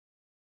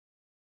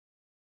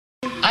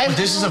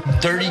This is a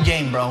dirty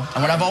game, bro.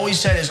 And what I've always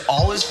said is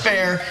all is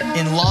fair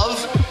in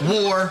love,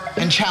 war,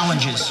 and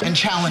challenges, and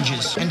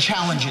challenges, and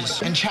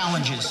challenges, and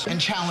challenges, and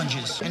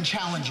challenges, and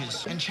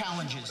challenges, and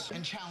challenges,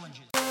 and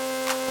challenges.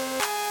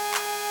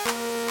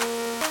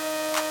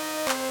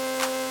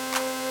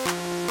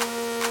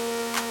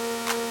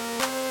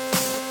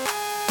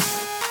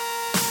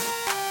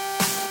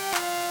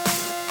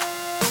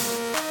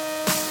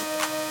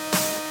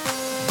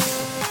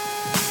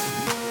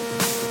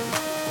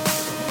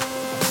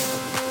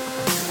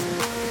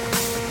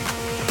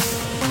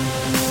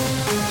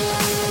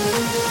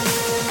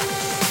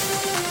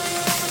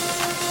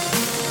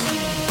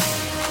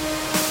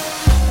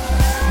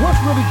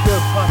 Really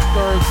good,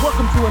 Popstars.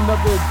 Welcome to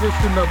another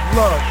edition of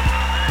Love,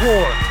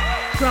 War,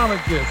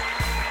 Challenges.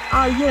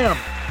 I am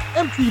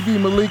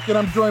MTV Malik, and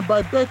I'm joined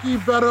by Becky,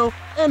 Vero,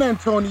 and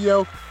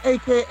Antonio,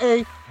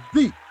 a.k.a.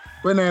 the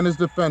Bananas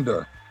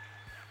Defender.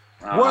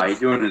 How you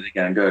doing it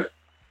again? Good.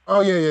 Oh,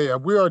 yeah.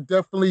 We are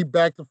definitely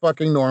back to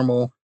fucking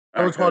normal.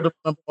 It was hard to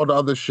remember all the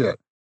other shit.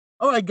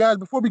 All right, guys,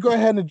 before we go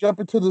ahead and jump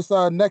into this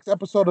next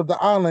episode of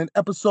The Island,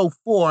 episode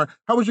 4,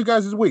 how was you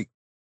guys this week?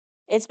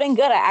 It's been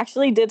good. I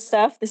actually did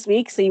stuff this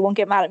week, so you won't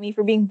get mad at me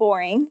for being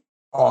boring.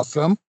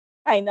 Awesome.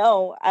 I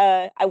know.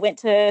 I went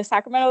to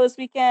Sacramento this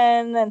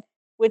weekend and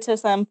went to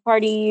some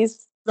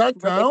parties,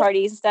 birthday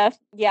parties and stuff.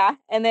 Yeah.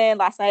 And then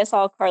last night I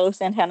saw Carlos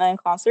Santana in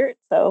concert,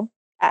 so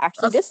I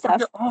actually did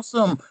stuff.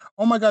 Awesome.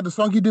 Oh my God, the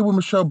song you did with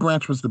Michelle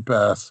Branch was the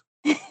best.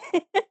 You're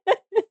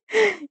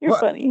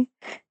funny.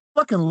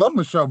 Fucking love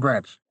Michelle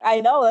Branch.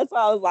 I know. That's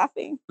why I was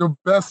laughing. The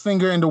best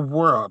singer in the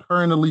world.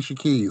 Her and Alicia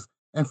Keys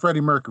and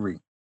Freddie Mercury.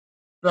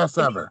 Best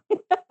ever.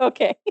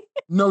 Okay.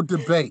 No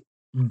debate.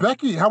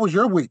 Becky, how was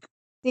your week?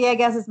 See, I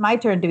guess it's my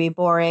turn to be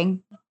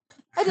boring.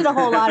 I did a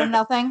whole lot of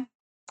nothing.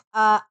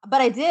 But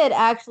I did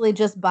actually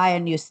just buy a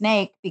new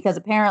snake because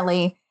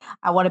apparently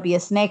I want to be a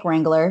snake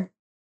wrangler.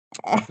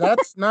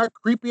 That's not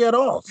creepy at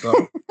all.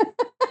 So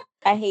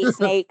I hate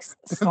snakes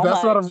so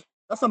much.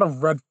 That's not a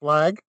red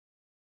flag.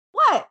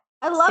 What?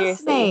 I love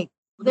snakes.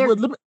 Let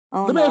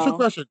me ask you a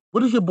question. What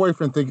does your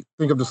boyfriend think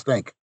of the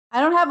snake? I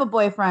don't have a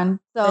boyfriend.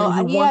 So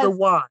and you wonder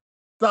why.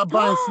 Stop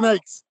buying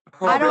snakes.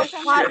 I don't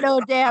want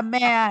no damn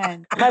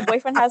man. My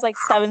boyfriend has like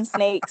 7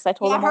 snakes. I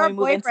told him when we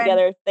move in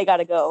together, they got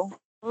to go.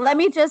 Let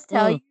me just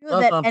tell you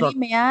that any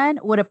man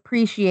would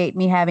appreciate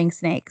me having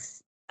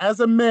snakes.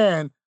 As a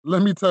man,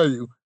 let me tell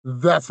you,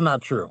 that's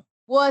not true.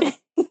 Wuss.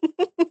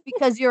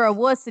 Because you're a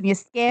wuss and you're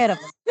scared of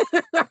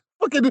them.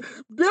 Fucking damn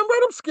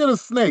right I'm scared of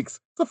snakes.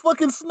 It's a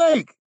fucking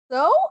snake.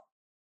 So?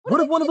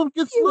 What if one of them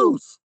gets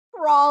loose?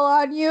 Crawl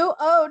on you?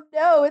 Oh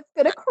no, it's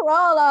gonna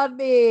crawl on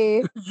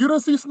me. You don't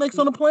see snakes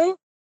on the plane?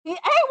 Hey,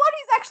 what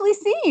he's actually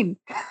seen.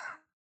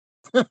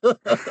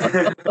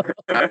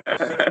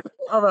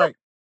 All right.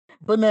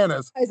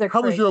 Bananas.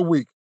 How was your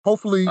week?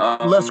 Hopefully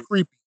less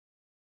creepy.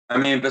 I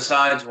mean,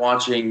 besides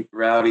watching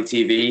reality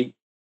TV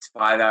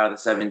 5 out of the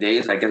 7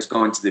 days, I guess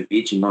going to the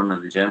beach and going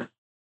to the gym.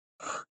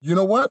 You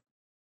know what?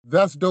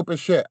 That's dope as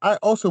shit. I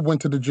also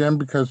went to the gym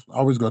because I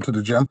always go to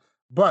the gym.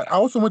 But I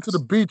also went to the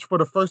beach for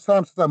the first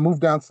time since I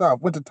moved down south.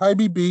 Went to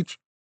Tybee Beach,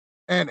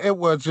 and it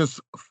was just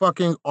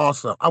fucking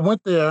awesome. I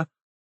went there.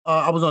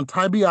 I was on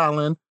Tybee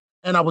Island,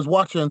 and I was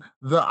watching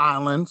The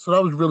Island, so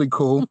that was really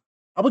cool.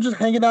 I was just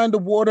hanging out in the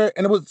water,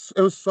 and it was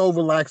so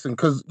relaxing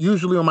because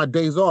usually on my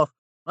days off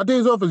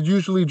is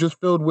usually just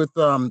filled with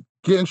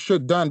getting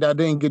shit done that I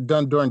didn't get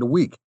done during the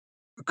week.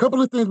 A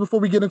couple of things before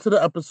we get into the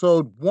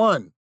episode.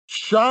 1,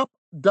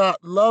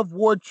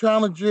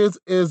 shop.lovewardchallenges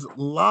is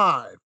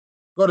live.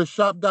 Go to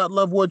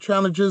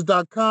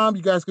shop.lovewardchallenges.com.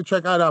 You guys can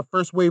check out our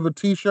first wave of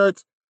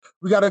t-shirts.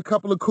 We got a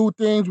couple of cool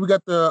things. We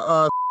got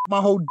the my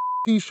whole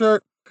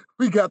t-shirt.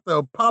 We got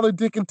the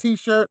Polydickin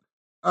t-shirt,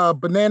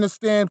 banana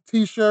stand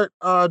t-shirt.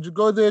 Just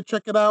go there,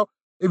 check it out.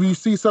 If you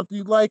see something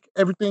you like,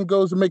 everything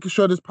goes to making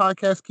sure this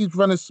podcast keeps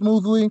running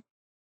smoothly.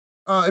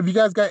 If you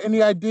guys got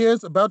any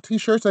ideas about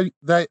t-shirts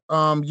that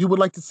you would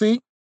like to see,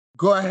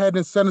 go ahead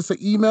and send us an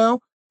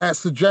email at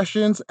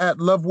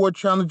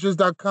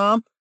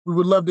suggestions@lovewardchallenges.com. We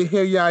would love to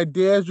hear your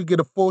ideas. You get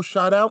a full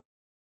shout out.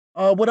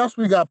 What else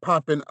we got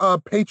popping?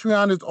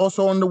 Patreon is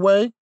also on the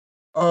way.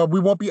 We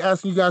won't be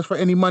asking you guys for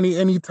any money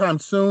anytime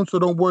soon, so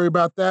don't worry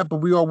about that.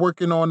 But we are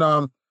working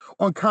on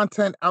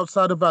content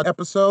outside of our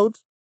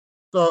episodes.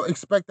 So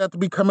expect that to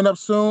be coming up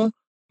soon.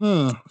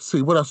 Let's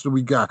see, what else do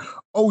we got?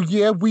 Oh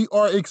yeah, we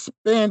are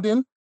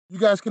expanding. You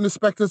guys can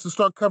expect us to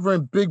start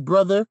covering Big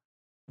Brother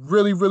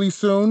really, really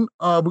soon.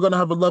 We're gonna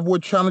have a Love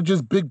Word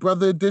Challenges Big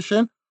Brother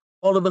edition.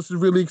 All of us are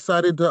really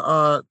excited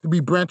to be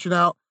branching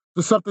out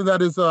to something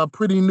that is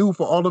pretty new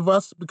for all of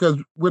us because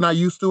we're not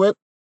used to it.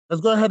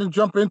 Let's go ahead and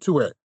jump into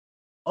it.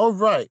 All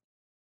right.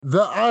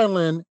 The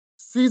Island,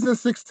 Season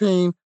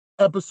 16,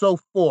 Episode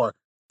 4.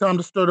 Time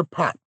to stir the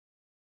pot.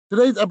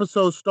 Today's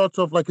episode starts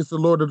off like it's the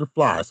Lord of the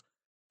Flies.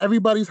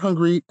 Everybody's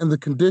hungry and the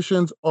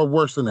conditions are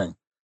worsening.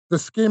 The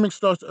scheming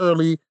starts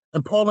early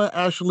and Paula and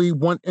Ashley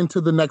want into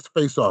the next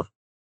face-off.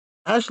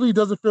 Ashley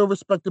doesn't feel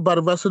respected by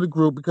the rest of the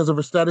group because of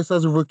her status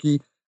as a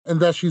rookie and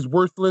that she's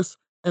worthless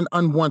and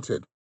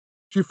unwanted.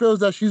 She feels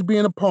that she's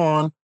being a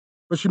pawn,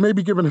 but she may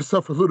be giving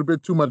herself a little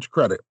bit too much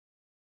credit.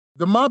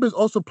 The mob is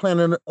also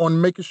planning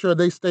on making sure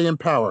they stay in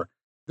power.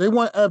 They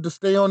want Ev to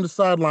stay on the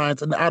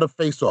sidelines and out of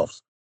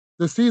face-offs.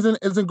 The season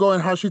isn't going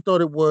how she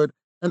thought it would,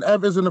 and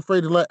Ev isn't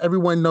afraid to let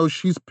everyone know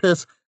she's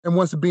pissed and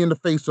wants to be in the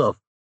face-off.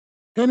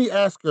 Kenny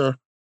asked her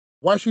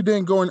why she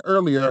didn't go in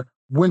earlier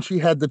when she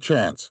had the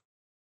chance.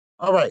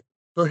 All right,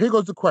 so here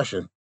goes the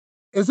question.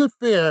 Is it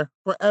fair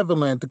for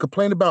Evelyn to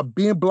complain about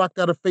being blocked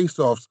out of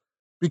face-offs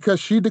because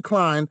she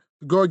declined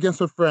to go against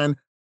her friend,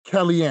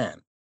 Kellyanne?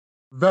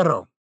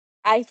 Vero.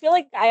 I feel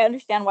like I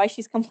understand why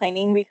she's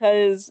complaining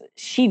because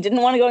she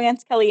didn't want to go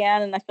against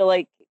Kellyanne, and I feel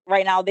like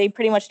right now they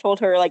pretty much told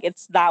her like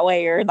it's that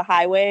way or the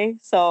highway,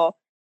 so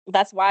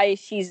that's why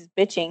she's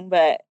bitching.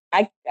 But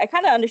I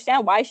kind of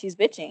understand why she's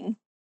bitching.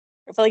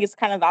 I feel like it's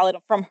kind of valid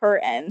from her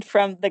end.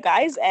 From the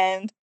guys'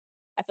 end,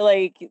 I feel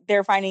like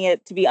they're finding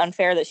it to be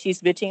unfair that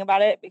she's bitching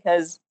about it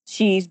because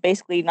she's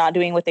basically not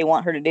doing what they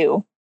want her to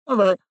do. All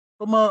right.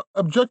 From an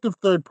objective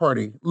third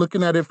party,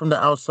 looking at it from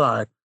the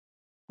outside,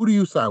 who do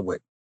you side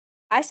with?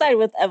 I side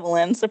with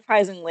Evelyn.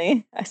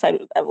 Surprisingly, I side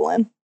with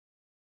Evelyn.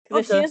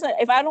 Because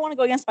if I don't want to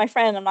go against my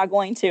friend, I'm not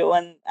going to.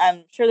 And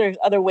I'm sure there's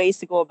other ways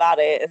to go about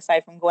it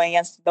aside from going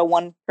against the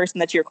one person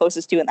that you're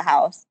closest to in the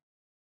house.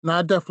 No,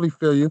 I definitely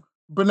feel you.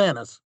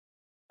 Bananas.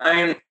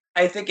 I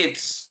think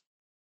it's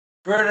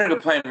for her to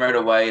complain right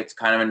away. It's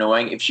kind of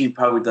annoying. If she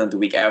probably done it the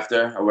week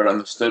after, I would have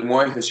understood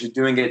more because she's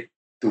doing it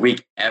the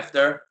week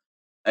after.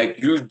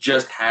 Like, you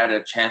just had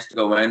a chance to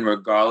go in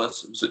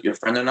regardless if it's your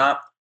friend or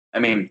not. I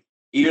mean,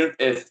 even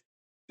if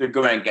they're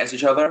going against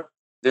each other,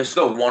 there's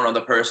still one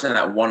other person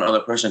that one other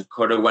person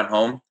could have went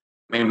home.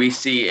 I mean, we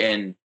see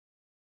in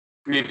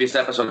previous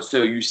episodes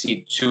too, you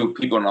see two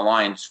people in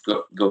alliance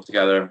go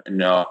together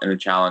in a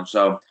challenge.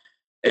 So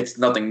it's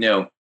nothing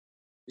new.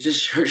 It's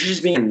just she's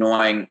just being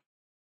annoying.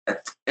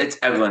 It's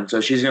Evelyn, so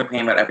she's going to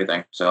complain about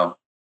everything. So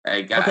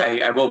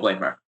I will blame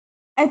her.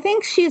 I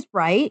think she's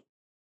right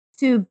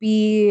to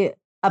be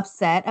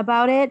upset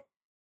about it.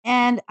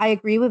 And I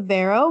agree with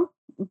Vero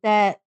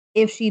that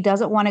if she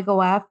doesn't want to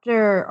go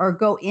after or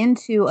go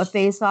into a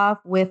face-off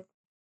with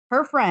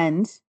her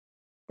friend,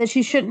 that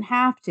she shouldn't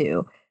have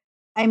to.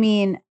 I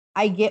mean,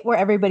 I get where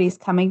everybody's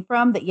coming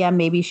from, that, yeah,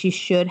 maybe she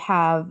should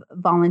have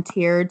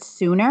volunteered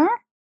sooner.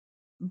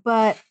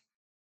 But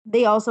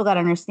they also got to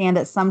understand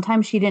that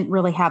sometimes she didn't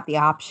really have the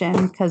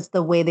option because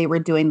the way they were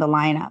doing the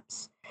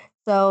lineups.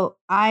 So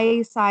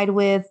I side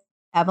with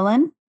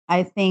Evelyn.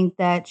 I think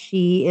that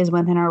she is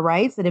within her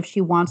rights, that if she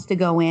wants to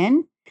go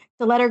in,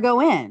 to let her go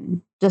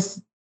in.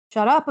 Just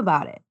shut up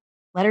about it.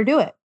 Let her do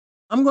it.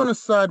 I'm going to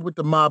side with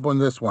the mob on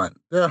this one.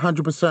 They're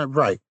 100%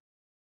 right.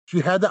 She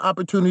had the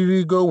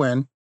opportunity to go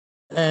in,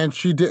 and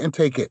she didn't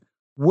take it,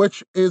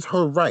 which is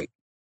her right.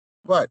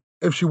 But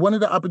if she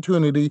wanted the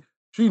opportunity,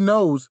 she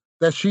knows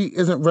that she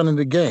isn't running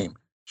the game.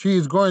 She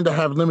is going to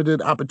have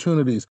limited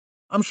opportunities.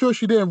 I'm sure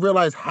she didn't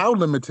realize how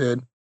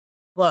limited,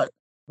 but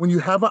when you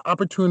have an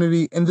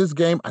opportunity in this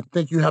game, I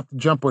think you have to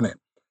jump on it.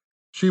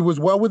 She was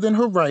well within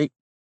her right,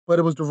 but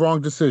it was the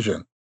wrong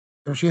decision.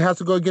 If she has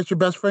to go against your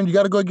best friend, you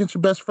got to go against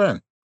your best friend.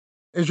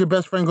 Is your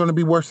best friend going to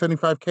be worth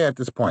 $75K at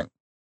this point?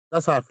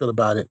 That's how I feel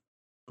about it.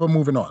 But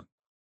moving on.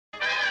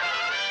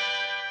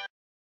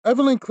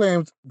 Evelyn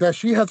claims that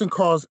she hasn't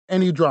caused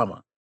any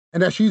drama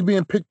and that she's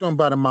being picked on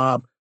by the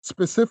mob,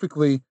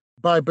 specifically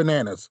by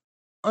Bananas,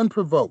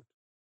 unprovoked.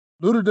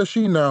 Little does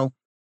she know,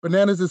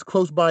 Bananas is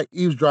close by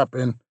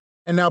eavesdropping,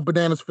 and now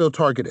Bananas feel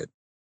targeted.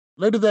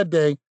 Later that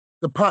day,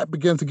 the pot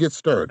begins to get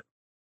stirred.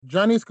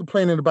 Johnny is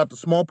complaining about the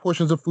small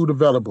portions of food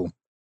available.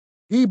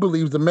 He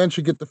believes the men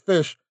should get the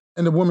fish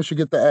and the women should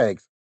get the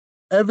eggs.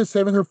 Ev is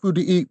saving her food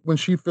to eat when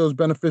she feels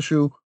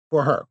beneficial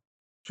for her.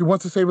 She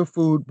wants to save her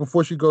food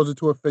before she goes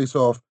into a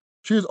face-off.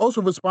 She is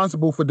also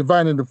responsible for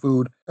dividing the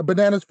food, and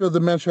Bananas feels the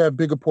men should have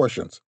bigger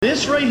portions.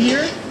 This right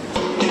here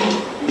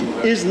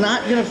is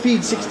not going to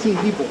feed 16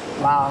 people.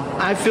 Wow.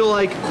 I feel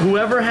like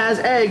whoever has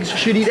eggs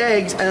should eat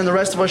eggs, and then the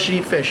rest of us should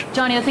eat fish.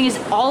 Johnny, the thing is,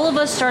 all of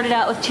us started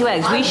out with 2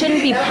 eggs. We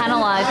shouldn't be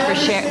penalized for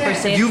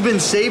saving. You've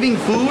been saving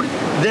food,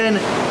 then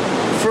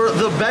for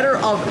the better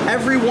of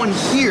everyone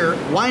here,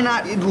 why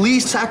not at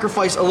least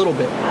sacrifice a little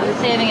bit? I was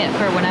saving it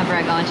for whenever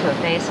I go into a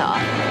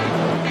face-off.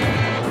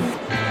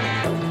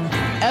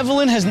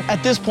 Evelyn has,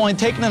 at this point,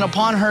 taken it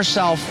upon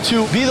herself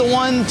to be the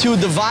one to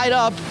divide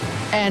up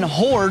and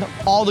hoard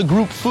all the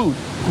group food.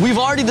 We've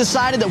already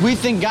decided that we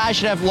think guys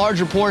should have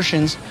larger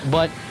portions,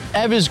 but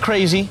Ev is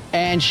crazy,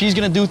 and she's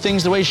gonna do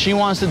things the way she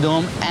wants to do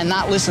them and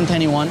not listen to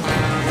anyone.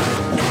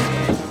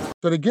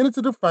 So they get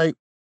into the fight,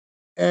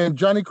 and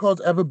Johnny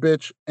calls Ev a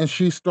bitch, and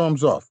she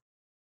storms off.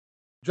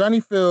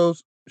 Johnny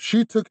feels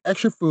she took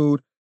extra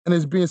food and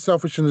is being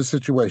selfish in the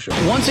situation.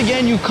 Once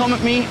again, you come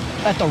at me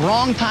at the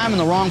wrong time in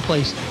the wrong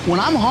place. When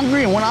I'm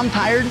hungry and when I'm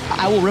tired,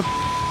 I will rip.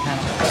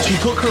 She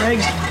took her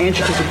eggs and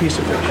she took a piece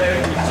of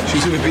fish.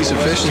 She took a piece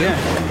of fish, too?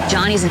 Yeah.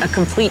 Johnny's a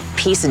complete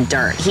piece of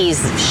dirt. He's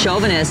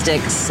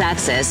chauvinistic,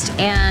 sexist,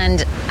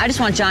 and I just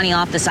want Johnny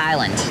off this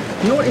island.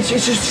 You know what? It's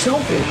just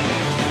selfish.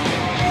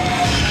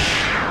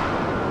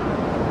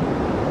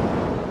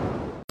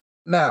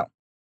 Now,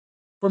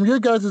 from your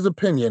guys'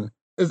 opinion,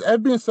 is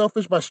Ev being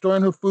selfish by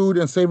storing her food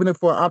and saving it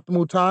for an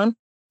optimal time?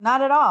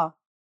 Not at all.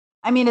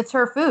 I mean, it's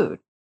her food.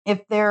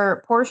 If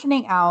they're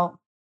portioning out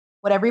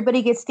what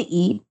everybody gets to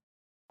eat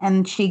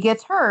and she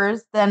gets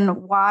hers,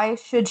 then why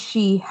should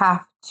she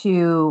have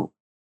to?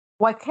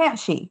 Why can't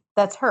she?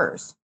 That's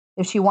hers.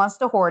 If she wants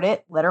to hoard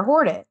it, let her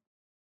hoard it.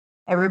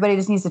 Everybody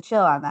just needs to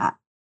chill on that.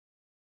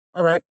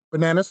 All right,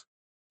 Bananas.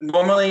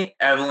 Normally,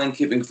 Evelyn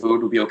keeping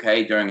food would be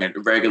okay during a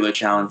regular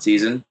challenge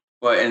season.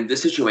 But in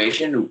this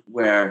situation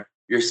where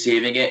you're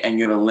saving it and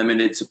you have a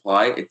limited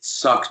supply, it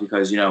sucks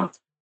because,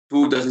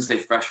 food doesn't stay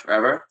fresh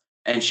forever.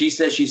 And she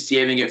says she's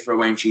saving it for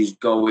when she's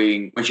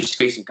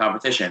facing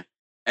competition.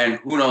 And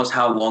who knows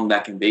how long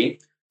that can be.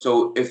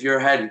 So if you're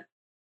ahead,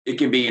 it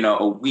can be,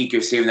 a week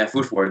you're saving that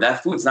food for.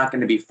 That food's not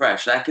going to be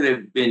fresh. That could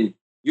have been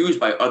used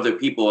by other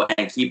people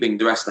and keeping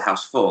the rest of the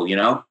house full,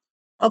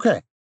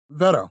 Okay.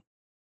 Vero.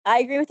 I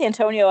agree with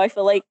Antonio. I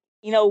feel like,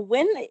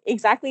 when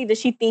exactly does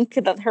she think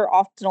that her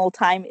optimal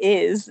time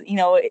is?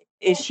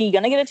 Is she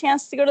going to get a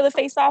chance to go to the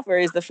face-off, or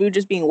is the food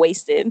just being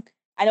wasted?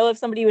 I know if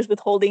somebody was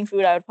withholding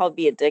food, I would probably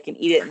be a dick and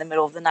eat it in the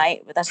middle of the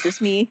night, but that's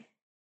just me.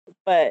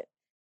 But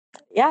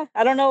yeah,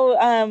 I don't know.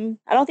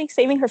 I don't think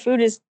saving her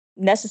food is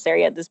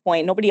necessary at this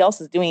point. Nobody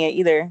else is doing it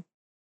either.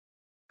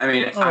 I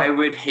mean, I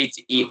would hate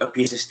to eat a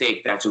piece of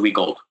steak that's a week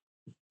old.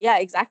 Yeah,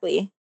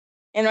 exactly.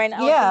 And right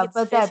now, yeah,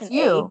 but that's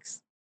you.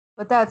 Eggs.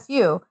 But that's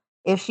you.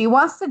 If she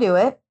wants to do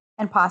it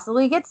and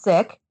possibly get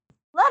sick,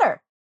 let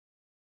her.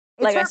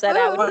 It's like her I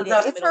said, food.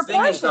 It's her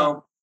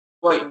portion.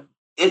 But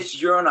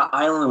you're on an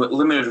island with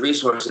limited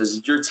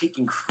resources. You're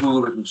taking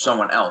food from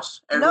someone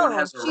else. Everyone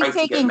has the right to get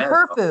she's taking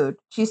her food. food.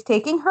 She's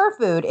taking her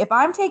food. If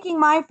I'm taking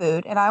my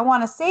food and I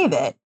want to save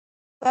it,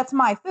 that's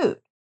my food.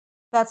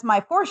 That's my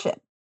portion.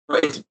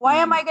 Right. Why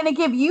am I going to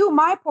give you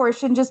my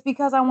portion just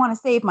because I want to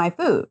save my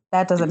food?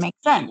 That doesn't make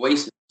sense.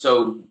 Wasted.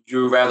 So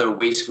you rather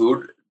waste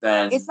food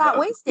than... It's not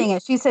wasting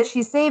it. She says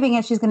she's saving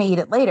it. She's going to eat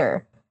it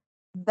later.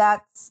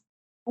 That's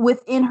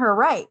within her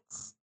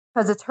rights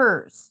because it's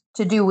hers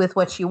to do with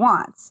what she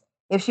wants.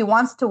 If she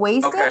wants to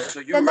waste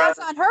it, then that's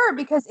on her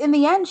because in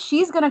the end,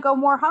 she's going to go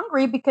more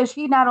hungry because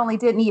she not only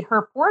didn't eat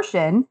her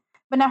portion,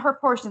 but now her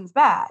portion's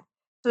bad.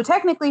 So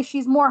technically,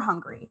 she's more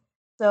hungry.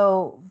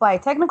 So by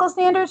technical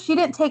standards, she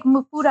didn't take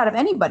food out of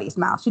anybody's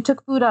mouth. She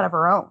took food out of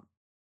her own.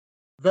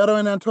 Vero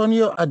and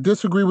Antonio, I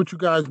disagree with you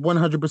guys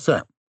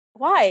 100%.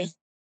 Why?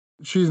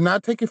 She's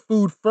not taking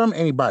food from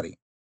anybody.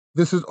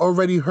 This is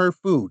already her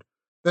food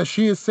that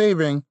she is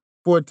saving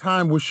for a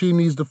time where she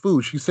needs the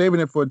food. She's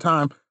saving it for a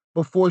time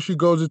before she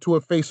goes into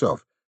a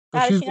face-off. So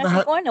how does she know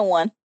she's going to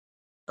one?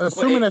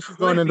 Assuming that she's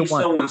going into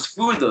one. Someone's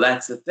food, though.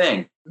 That's the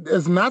thing.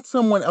 It's not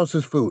someone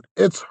else's food.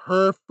 It's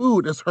her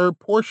food. It's her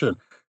portion.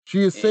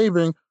 She is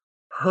saving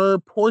her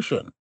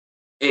portion.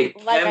 It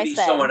can be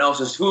someone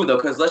else's food, though,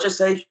 because let's just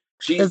say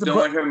she's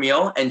doing her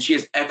meal and she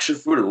has extra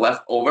food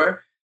left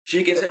over.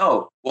 She can say,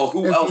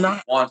 who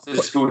else wants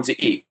this food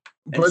to eat?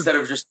 Instead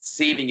of just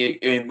saving it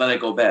and letting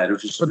it go bad,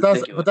 which is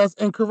ridiculous. But that's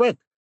incorrect.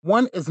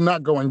 One, is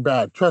not going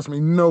bad. Trust me,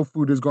 no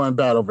food is going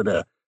bad over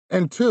there.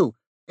 And two,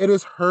 it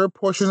is her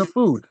portion of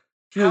food.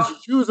 She is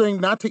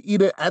choosing not to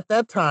eat it at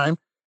that time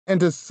and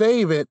to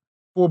save it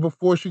for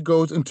before she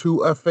goes into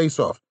a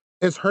face-off.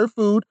 It's her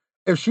food.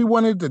 If she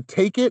wanted to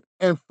take it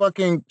and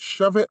fucking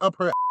shove it up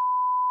her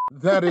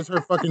that is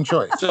her fucking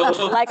choice. So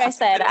like I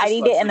said, I'd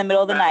eat it in the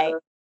middle of the night.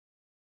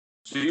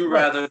 So you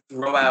rather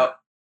throw out...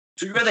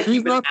 So you rather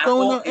She's not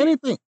throwing out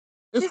anything.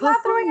 She's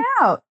not throwing it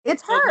out.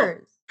 It's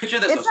hers. Picture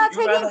this. It's not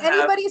taking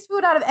anybody's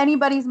food out of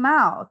anybody's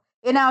mouth.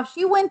 And now if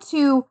she went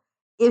to...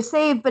 If,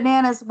 say,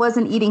 Bananas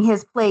wasn't eating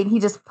his plate, he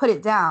just put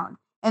it down.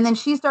 And then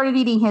she started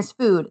eating his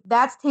food.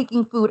 That's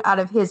taking food out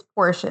of his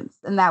portions.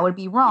 And that would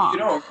be wrong. You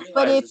don't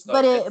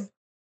realize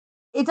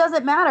it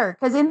doesn't matter.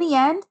 Because in the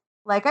end,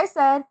 like I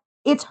said,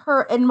 it's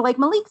her. And like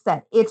Malik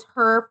said, it's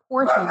her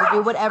portion to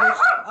do whatever.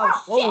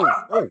 Whoa.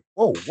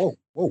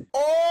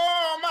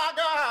 Oh, my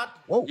God.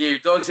 Whoa. Yeah, your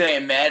dog's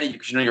getting mad at you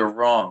because you know you're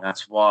wrong.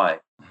 That's why.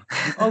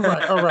 All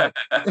right.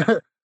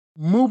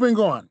 Moving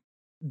on.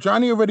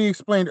 Johnny already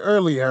explained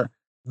earlier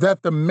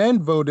that the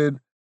men voted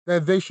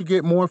that they should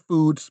get more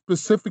food,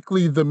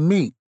 specifically the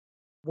meat,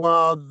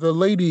 while the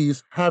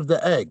ladies have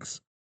the eggs.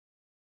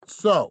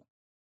 So,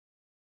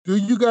 do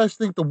you guys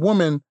think the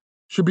woman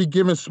should be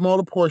given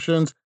smaller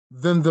portions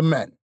than the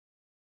men?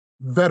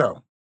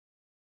 Vero.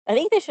 I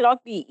think they should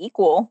all be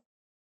equal.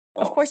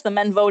 Of course, the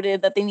men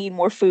voted that they need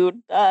more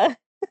food. I'm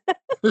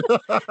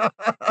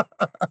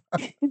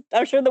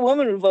sure the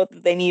women would vote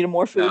that they need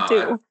more food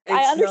too.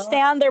 I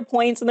understand their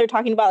points, and they're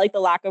talking about like the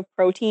lack of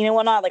protein and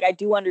whatnot. Like I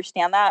do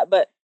understand that,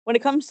 but when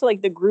it comes to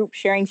like the group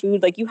sharing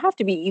food, like you have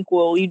to be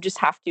equal. You just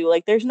have to.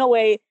 Like there's no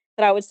way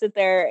that I would sit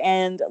there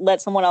and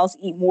let someone else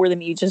eat more than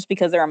me just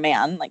because they're a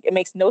man. Like it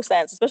makes no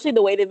sense, especially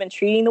the way they've been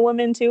treating the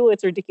women too.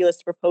 It's ridiculous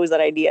to propose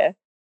that idea.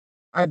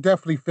 I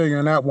definitely figure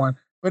on that one.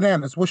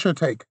 Bananas, what's your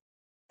take?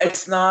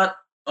 It's not.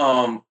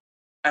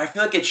 I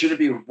feel like it shouldn't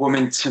be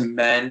women to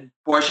men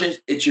portions.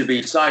 It should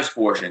be size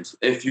portions.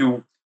 If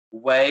you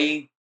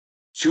weigh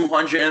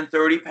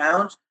 230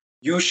 pounds,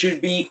 you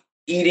should be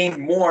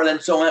eating more than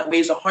someone that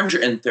weighs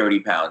 130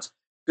 pounds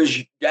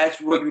because that's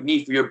what you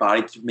need for your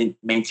body to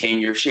maintain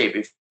your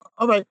shape.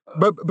 All right,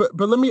 but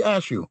let me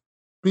ask you,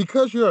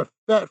 because you're a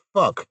fat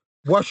fuck,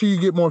 why should you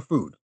get more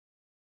food?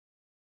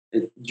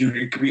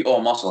 It could be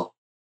all muscle.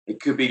 It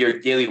could be your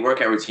daily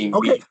workout routine.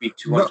 Okay. It could be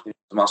 200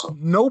 muscle.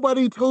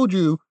 Nobody told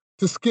you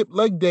to skip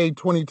leg day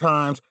 20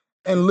 times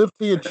and lift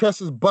till your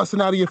chest is busting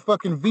out of your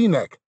fucking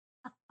V-neck.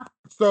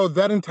 So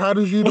that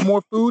entitles you to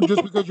more food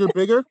just because you're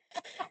bigger?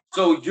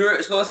 So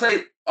let's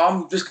say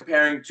I'm just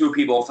comparing two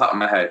people off the top of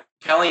my head.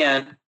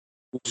 Kellyanne,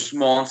 who's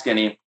small and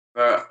skinny,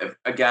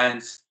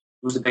 against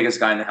who's the biggest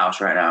guy in the house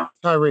right now?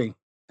 Tyree.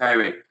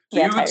 So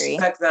you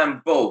expect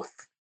them both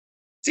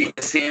to eat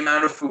the same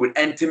amount of food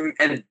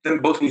and them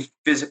both be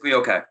physically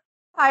okay.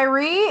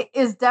 Tyree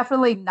is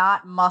definitely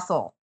not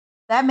muscle.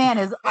 That man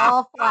is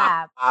all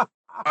flab. All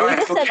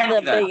right, so Kenny,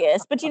 the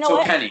biggest, but you know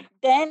what? Kenny.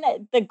 Then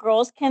the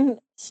girls can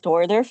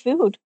store their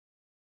food.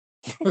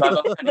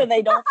 Then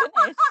they don't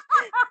finish.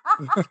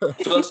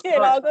 So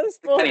it all goes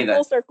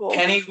full circle.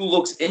 Kenny, who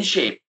looks in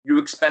shape, you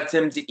expect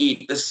him to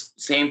eat the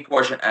same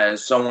portion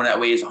as someone that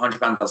weighs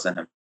 100 pounds less than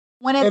him.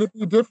 When it's it'd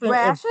be different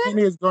if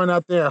Kenny is going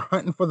out there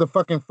hunting for the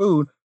fucking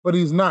food, but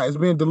he's not. It's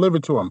being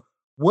delivered to him.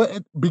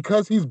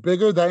 Because he's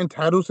bigger, that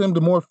entitles him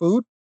to more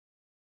food?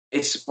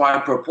 It's by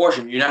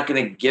proportion. You're not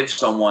going to give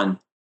someone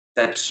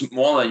that's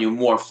smaller than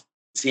you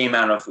same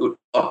amount of food.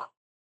 Oh,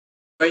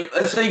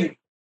 let's say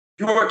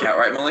you work out,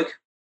 right, Malik?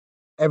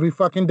 Every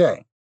fucking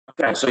day.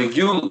 Okay, so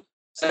you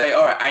say,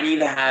 all right, I need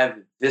to have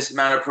this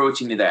amount of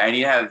protein today. I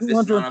need to have this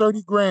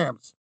 230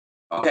 grams.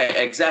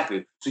 Okay,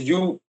 exactly. So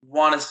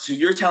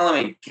you're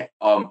telling me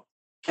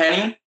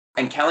Kenny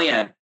and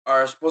Kellyanne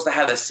are supposed to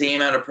have the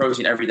same amount of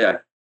protein every day,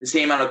 the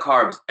same amount of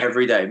carbs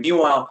every day.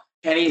 Meanwhile,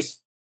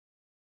 Kenny's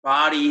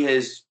body,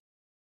 his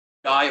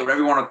diet, whatever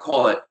you want to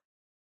call it,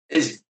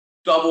 is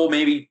double,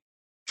 maybe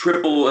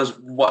triple as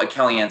what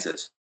Kellyanne's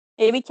is.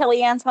 Maybe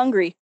Kellyanne's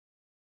hungry.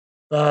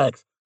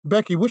 Facts.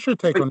 Becky, what's your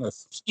take on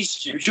this? She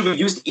should be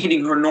used to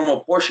eating her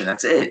normal portion.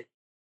 That's it.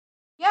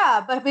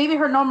 Yeah, but maybe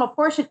her normal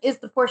portion is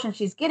the portion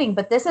she's getting.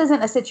 But this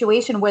isn't a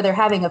situation where they're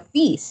having a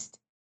feast.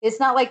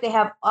 It's not like they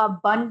have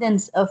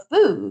abundance of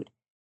food.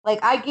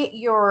 Like, I get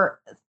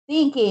your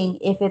thinking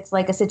if it's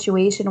like a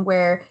situation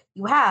where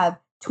you have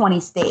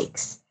 20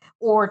 steaks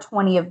or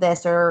 20 of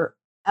this or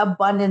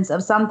abundance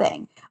of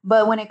something.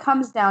 But when it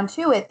comes down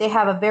to it, they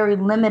have a very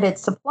limited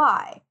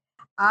supply.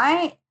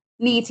 I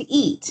need to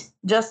eat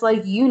just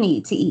like you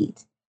need to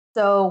eat.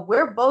 So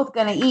we're both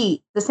going to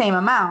eat the same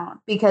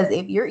amount, because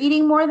if you're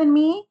eating more than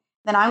me,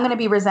 then I'm going to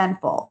be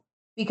resentful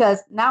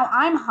because now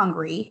I'm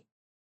hungry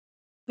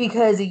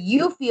because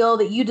you feel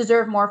that you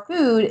deserve more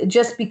food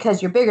just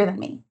because you're bigger than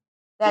me.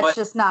 That's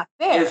just not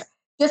fair.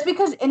 Just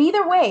because, and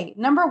either way,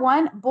 number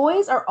one,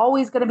 boys are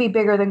always going to be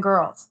bigger than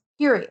girls,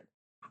 period.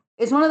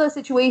 It's one of those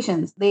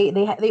situations.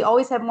 They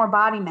always have more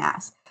body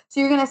mass. So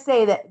you're going to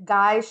say that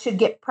guys should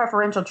get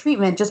preferential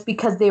treatment just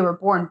because they were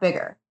born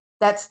bigger.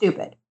 That's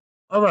stupid.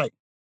 All right.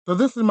 So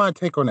this is my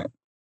take on it.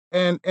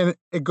 And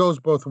it goes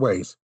both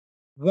ways.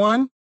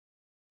 One,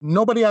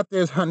 nobody out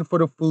there is hunting for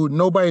the food.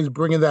 Nobody's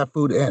bringing that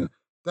food in.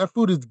 That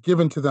food is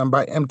given to them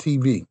by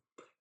MTV.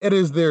 It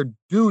is their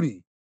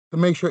duty to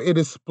make sure it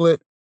is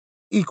split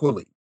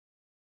equally.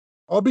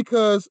 All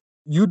because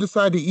you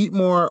decide to eat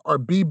more or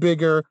be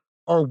bigger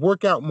or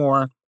work out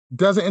more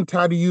doesn't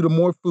entitle you to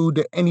more food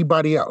than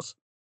anybody else.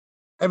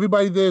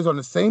 Everybody there is on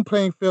the same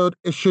playing field.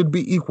 It should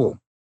be equal.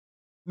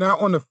 Now,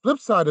 on the flip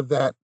side of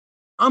that,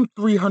 I'm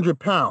 300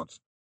 pounds.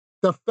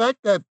 The fact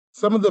that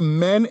some of the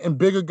men and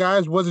bigger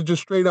guys wasn't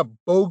just straight up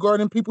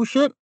bogarting people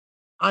shit,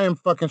 I am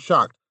fucking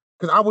shocked.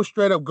 Because I would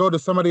straight up go to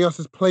somebody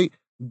else's plate,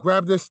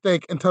 grab their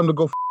steak, and tell them to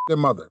go their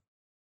mother.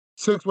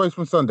 6 ways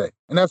from Sunday.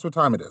 And that's what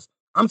time it is.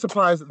 I'm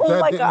surprised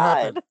that didn't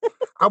happen.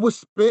 I would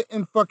spit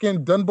in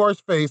fucking Dunbar's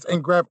face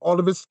and grab all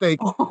of his steak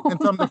and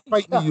tell him to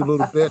fight me, you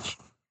little bitch.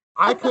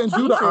 I couldn't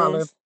do the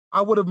island.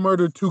 I would have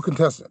murdered 2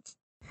 contestants.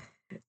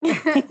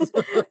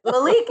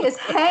 Malik is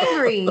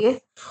hangry.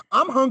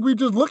 I'm hungry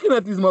just looking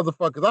at these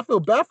motherfuckers. I feel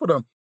bad for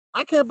them.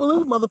 I can't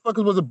believe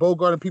motherfuckers wasn't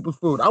bogarting people's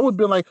food. I would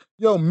be like,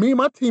 yo, me and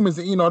my team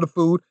isn't eating all the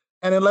food,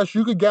 and unless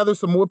you could gather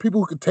some more people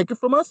who could take it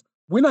from us,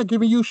 we're not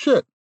giving you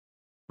shit.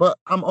 But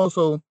I'm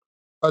also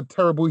a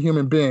terrible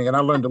human being, and I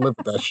learned to live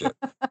with that shit.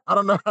 I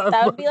don't know how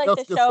that would be like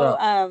the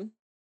show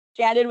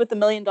Jan did with $1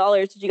 Million.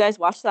 Did you guys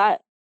watch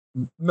that?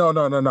 No.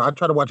 I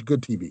try to watch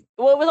good TV.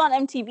 Well, it was on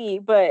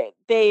MTV, but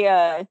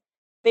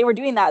they were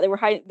doing that.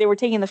 They were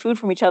taking the food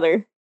from each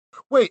other.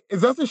 Wait,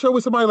 is that the show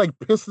where somebody like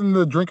pissed in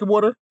the drinking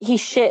water? He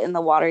shit in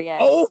the water,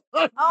 yes.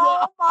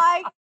 Oh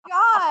my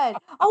God.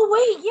 Oh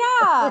wait,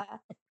 yeah.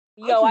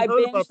 Yo, I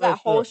binged that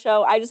whole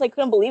show. I just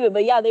couldn't believe it.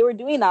 But yeah, they were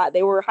doing that.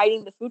 They were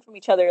hiding the food from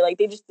each other. Like,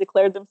 they just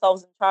declared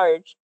themselves in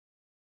charge.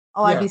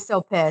 Oh, yeah. I'd be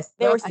so pissed.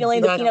 They were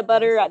stealing the peanut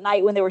butter at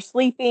night when they were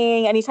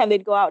sleeping. Anytime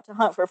they'd go out to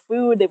hunt for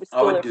food, they would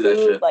steal their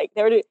food. Like,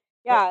 they were doing,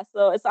 yeah.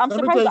 So I'm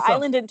surprised the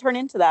island didn't turn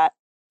into that.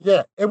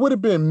 Yeah, it would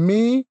have been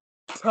me,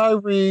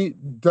 Tyree,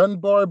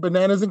 Dunbar,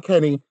 Bananas, and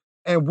Kenny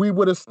and we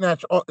would have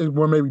snatched all,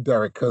 well, maybe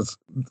Derek, because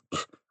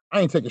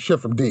I ain't taking shit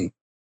from D.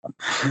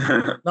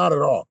 Not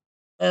at all.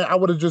 And I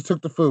would have just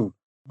took the food.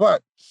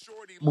 But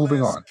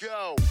moving on.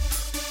 Go.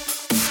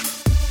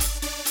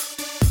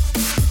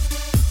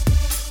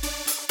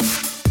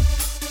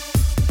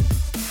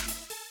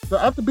 So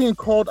after being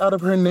called out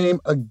of her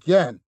name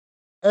again,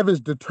 Ev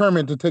is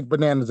determined to take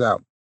Bananas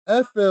out.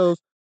 Ev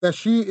feels that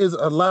she is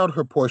allowed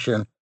her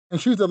portion, and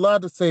she's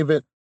allowed to save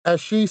it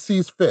as she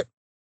sees fit.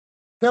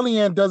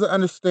 Kellyanne doesn't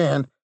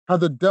understand how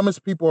the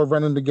dumbest people are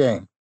running the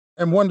game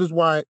and wonders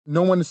why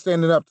no one is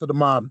standing up to the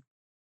mob.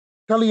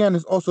 Kellyanne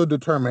is also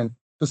determined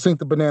to sink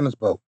the Bananas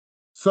boat.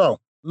 So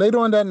later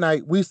on that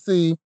night, we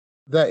see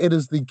that it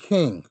is the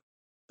king,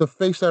 the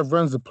face that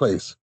runs the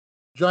place,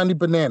 Johnny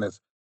Bananas.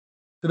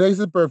 Today's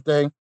his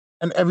birthday,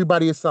 and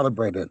everybody is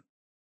celebrating.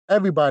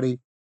 Everybody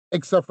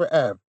except for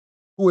Ev,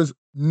 who is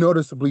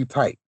noticeably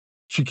tight.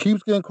 She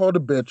keeps getting called a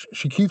bitch.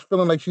 She keeps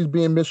feeling like she's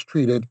being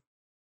mistreated.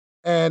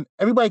 And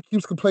everybody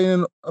keeps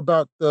complaining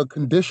about the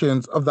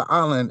conditions of the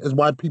island is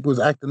why people is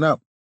acting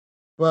up.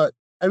 But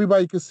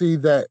everybody can see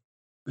that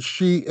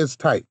she is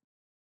tight.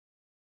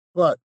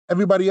 But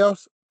everybody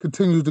else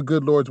continues the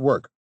good Lord's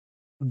work.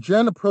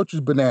 Jen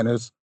approaches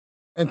Bananas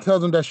and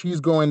tells him that she's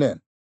going in.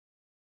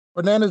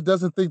 Bananas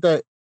doesn't think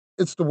that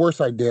it's the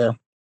worst idea.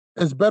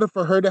 It's better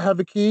for her to have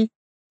a key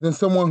than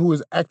someone who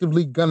is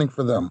actively gunning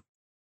for them.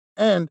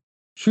 And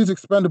she's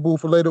expendable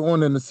for later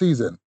on in the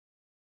season.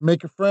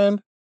 Make a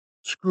friend,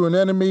 screw an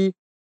enemy,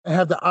 and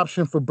have the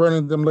option for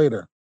burning them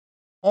later.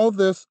 All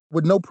this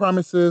with no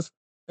promises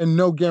and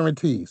no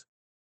guarantees.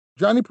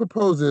 Johnny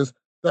proposes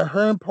that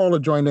her and Paula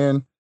join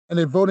in and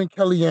they vote in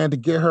Kellyanne to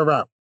get her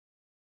out.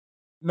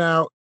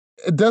 Now,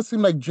 it does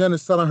seem like Jen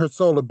is selling her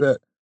soul a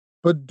bit,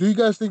 but do you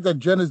guys think that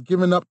Jen is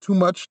giving up too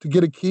much to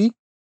get a key?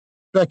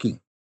 Becky.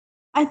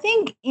 I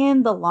think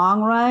in the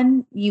long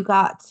run, you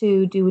got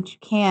to do what you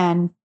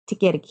can to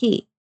get a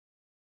key.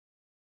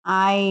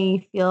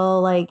 I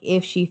feel like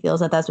if she feels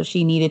that that's what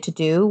she needed to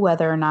do,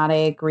 whether or not I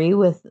agree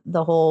with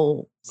the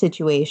whole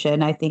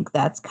situation, I think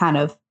that's kind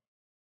of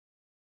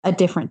a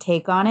different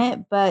take on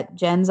it. But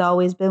Jen's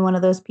always been one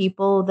of those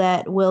people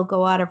that will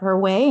go out of her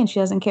way and she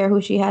doesn't care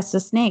who she has to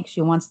snake.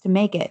 She wants to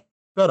make it.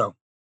 Beto.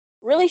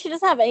 Really, she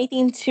doesn't have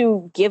anything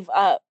to give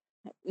up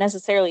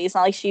necessarily. It's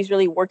not like she's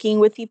really working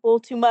with people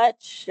too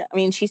much. I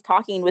mean, she's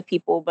talking with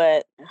people,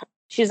 but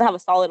she doesn't have a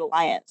solid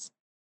alliance.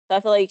 So I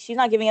feel like she's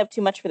not giving up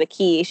too much for the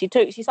key. She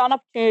saw an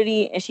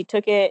opportunity and she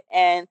took it,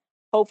 and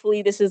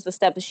hopefully this is the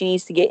step that she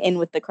needs to get in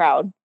with the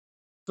crowd.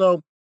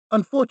 So,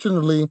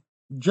 unfortunately,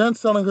 Jen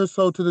selling her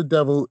soul to the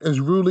devil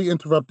is rudely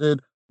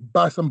interrupted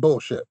by some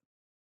bullshit.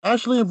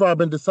 Ashley and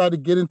Robin decide to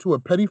get into a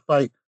petty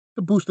fight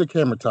to boost their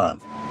camera time.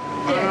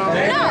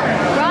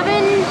 No,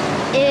 Robin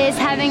is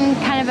having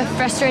kind of a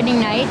frustrating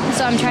night,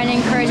 so I'm trying to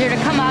encourage her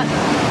to come up.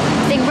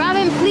 Saying,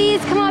 Robin, please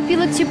come up, you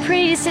look too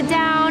pretty to sit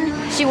down.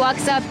 She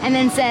walks up and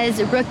then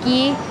says,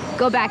 rookie,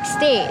 go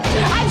backstage.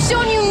 I've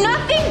shown you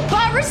nothing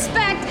but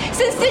respect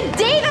since the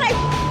day that I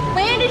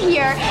landed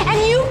here, and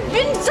you've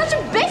been such a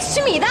bitch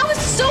to me. That was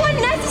so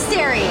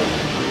unnecessary.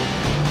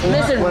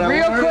 Listen,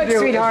 real quick,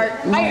 sweetheart,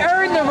 I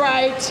earned the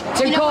right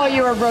to call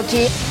you a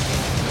rookie.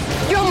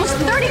 You're almost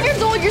 30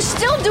 years old, you're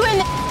still doing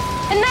that.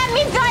 And that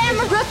means that I am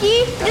a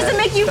rookie? Does it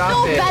make you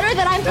feel better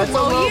that I'm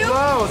below you?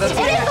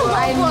 It is a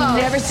low blow. I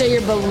never say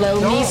you're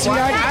below me,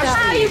 sweetheart. That's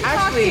how you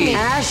talk to me.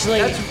 Ashley.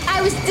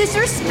 I was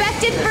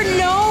disrespected for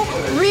no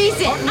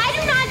reason. I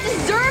do not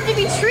deserve to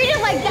be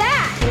treated like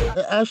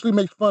that. Ashley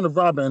makes fun of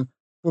Robin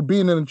for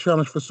being in the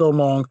challenge for so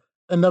long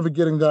and never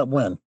getting that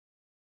win.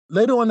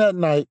 Later on that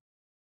night,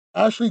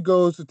 Ashley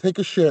goes to take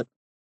a shit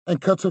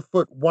and cuts her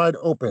foot wide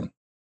open.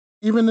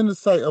 Even in the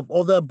sight of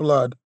all that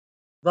blood,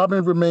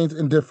 Robin remains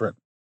indifferent.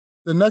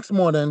 The next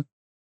morning,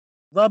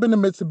 Robin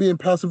admits to being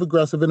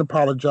passive-aggressive and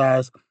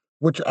apologizes,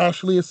 which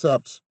Ashley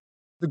accepts.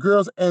 The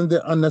girls end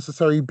their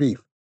unnecessary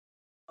beef.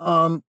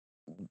 What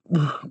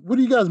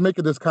do you guys make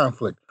of this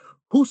conflict?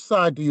 Whose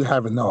side do you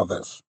have in all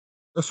this?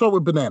 Let's start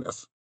with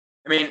Bananas.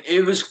 I mean,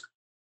 there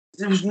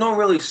was no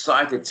really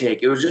side to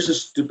take. It was just a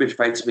stupid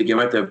fight to begin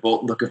with. They're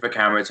both looking for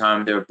camera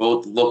time. They're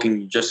both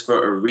looking just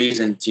for a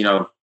reason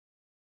to,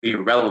 be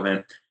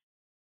relevant.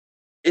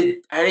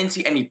 I didn't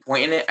see any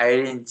point in it. I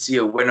didn't see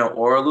a winner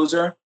or a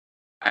loser.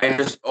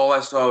 All I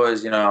saw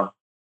was,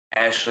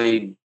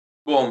 Ashley.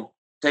 Well,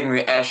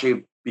 technically,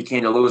 Ashley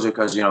became the loser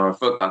because her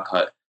foot got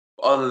cut.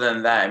 But other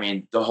than that, I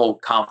mean, the whole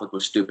conflict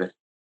was stupid.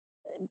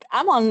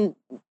 I'm on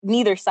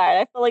neither side.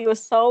 I feel like it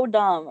was so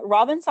dumb.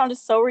 Robin sounded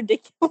so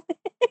ridiculous.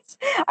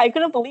 I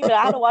couldn't believe it.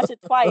 I had to watch it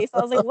twice. I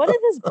was like, what did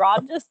this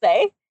broad just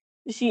say?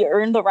 Did she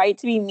earn the right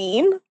to be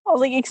mean? I was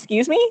like,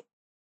 excuse me?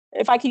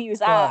 If I could use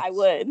that, I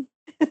would.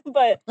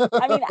 But,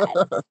 I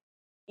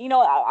mean,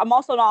 I'm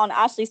also not on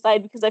Ashley's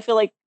side because I feel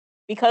like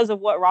because of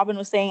what Robin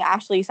was saying,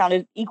 Ashley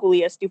sounded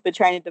equally as stupid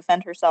trying to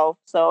defend herself.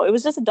 So it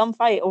was just a dumb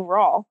fight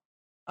overall.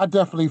 I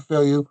definitely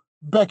feel you.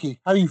 Becky,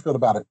 how do you feel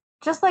about it?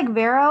 Just like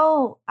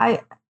Vero,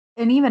 and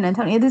even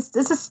Antonio, this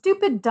is a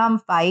stupid, dumb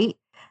fight.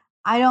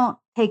 I don't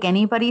take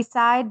anybody's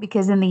side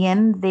because in the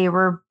end, they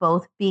were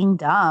both being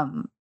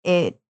dumb.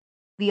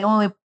 The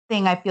only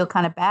thing I feel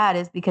kind of bad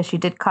is because she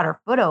did cut her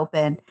foot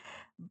open,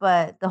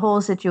 but the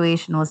whole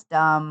situation was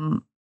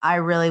dumb. I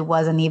really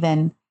wasn't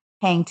even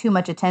paying too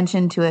much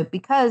attention to it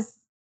because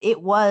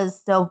it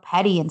was so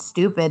petty and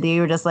stupid that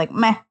you were just like,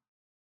 meh,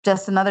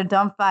 just another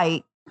dumb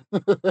fight.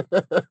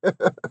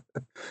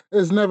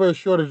 There's never a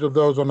shortage of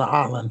those on the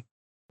island.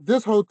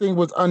 This whole thing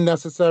was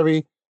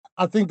unnecessary.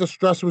 I think the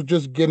stress was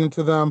just getting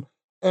to them.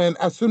 And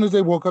as soon as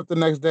they woke up the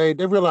next day,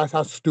 they realized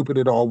how stupid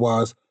it all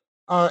was.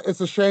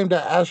 It's a shame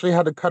that Ashley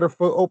had to cut her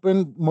foot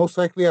open, most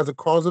likely as a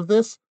cause of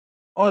this.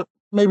 Or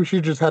maybe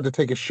she just had to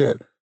take a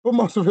shit. But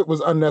most of it was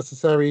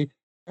unnecessary,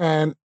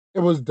 and it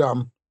was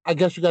dumb. I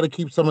guess you got to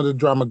keep some of the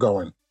drama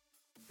going.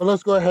 But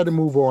let's go ahead and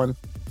move on.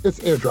 It's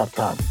airdrop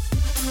time.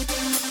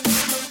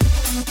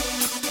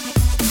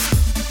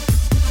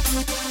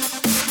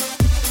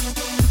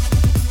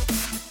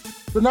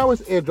 So now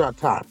it's airdrop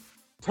time.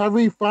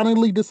 Tyree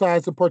finally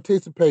decides to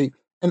participate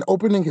in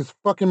opening his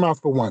fucking mouth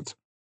for once.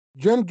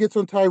 Jen gets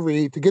on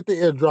Tyree to get the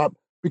airdrop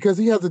because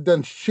he hasn't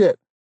done shit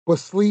but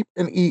sleep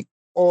and eat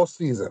all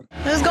season.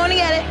 Who's going to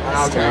get it?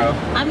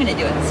 I'm going to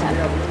do it this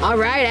time. All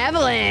right,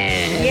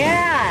 Evelyn.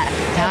 Yeah.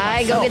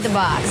 Ty, go get the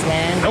box,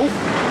 man. Nope.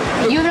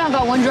 You have not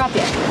got one drop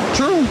yet.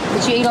 True.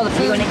 But you ate all the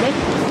food.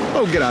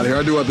 Oh, get out of here.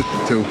 I do other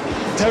too.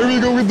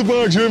 Tyree, go get the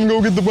box. You haven't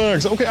go get the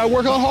box. Okay, I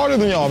work out harder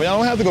than y'all, man. I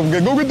don't have to go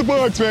get the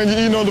box, man. You're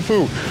eating all the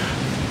food.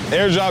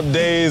 Airdrop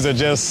days are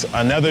just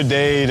another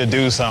day to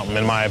do something,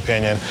 in my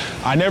opinion.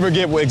 I never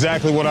get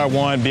exactly what I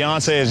want.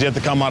 Beyonce has yet to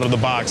come out of the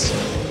box.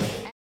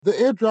 The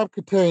airdrop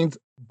contains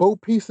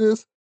boat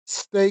pieces,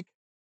 steak,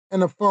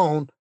 and a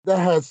phone that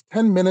has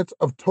 10 minutes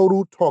of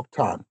total talk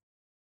time.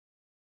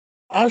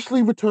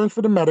 Ashley returns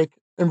for the medic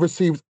and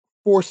receives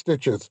 4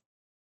 stitches.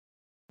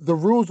 The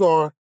rules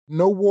are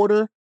no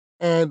water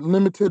and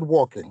limited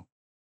walking.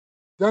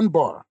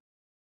 Dunbar,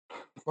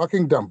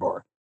 fucking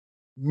Dunbar,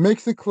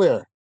 makes it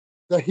clear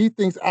that he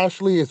thinks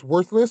Ashley is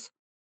worthless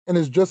and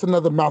is just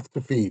another mouth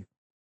to feed,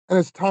 and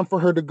it's time for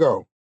her to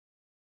go.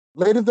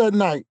 Later that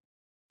night,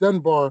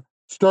 Dunbar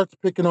starts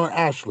picking on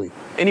Ashley.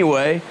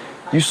 Anyway,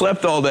 you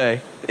slept all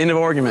day. End of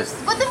argument.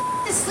 What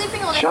the is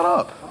sleeping all day? Shut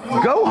up.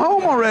 Go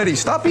home already.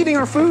 Stop eating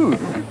our food.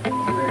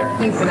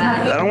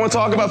 I don't want to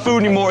talk about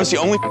food anymore. It's the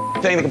only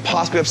thing that can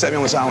possibly upset me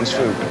on this island is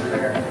food.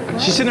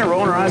 She's sitting there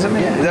rolling her eyes at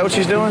me. Is that what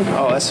she's doing?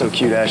 Oh, that's so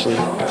cute, Ashley.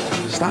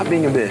 Stop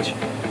being a bitch.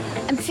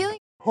 I'm feeling...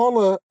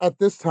 Paula, at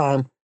this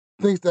time,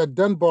 thinks that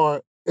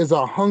Dunbar is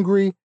a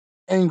hungry,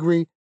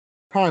 angry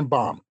time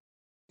bomb.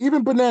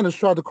 Even Bananas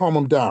tried to calm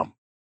him down.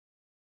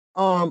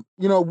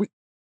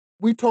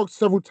 We talked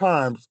several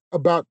times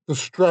about the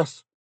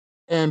stress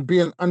and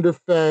being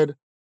underfed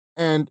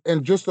and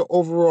just the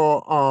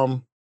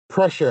overall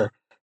pressure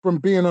from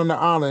being on the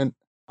island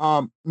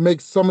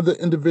makes some of the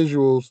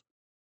individuals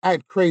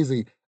act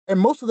crazy.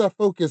 And most of that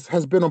focus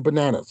has been on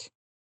Bananas.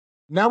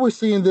 Now we're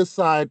seeing this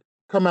side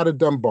come out of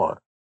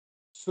Dunbar.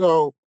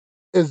 So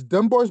is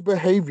Dunbar's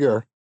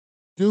behavior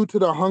due to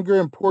the hunger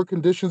and poor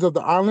conditions of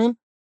the island,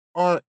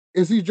 or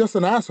is he just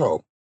an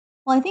asshole?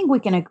 Well, I think we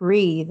can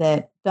agree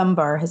that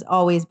Dunbar has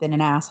always been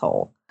an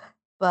asshole.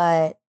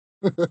 But,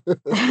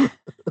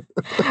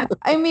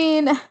 I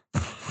mean,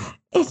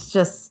 it's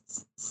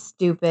just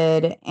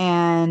stupid.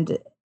 And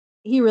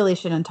he really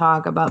shouldn't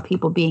talk about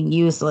people being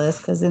useless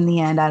because in the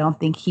end, I don't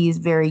think he's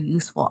very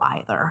useful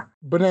either.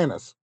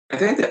 Bananas. I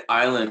think the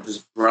island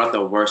just brought out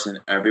the worst in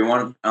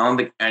everyone. I don't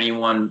think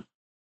anyone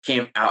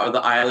came out of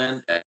the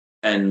island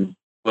and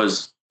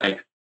was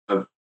like,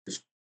 I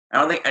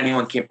don't think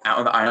anyone came out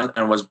of the island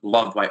and was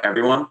loved by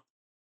everyone.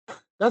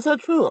 That's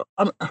not true.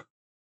 Come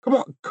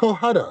on,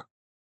 Kohada.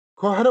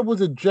 Kohada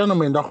was a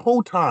gentleman the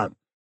whole time.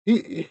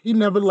 He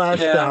never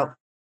lashed out.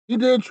 He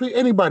didn't treat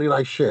anybody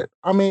like shit.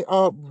 I mean,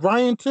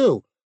 Ryan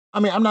too. I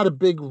mean, I'm not a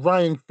big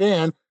Ryan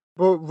fan,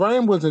 but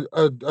Ryan was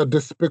a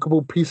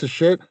despicable piece of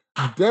shit.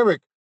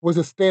 Derek was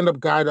a stand-up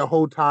guy the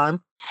whole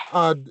time.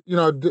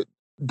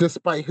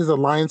 Despite his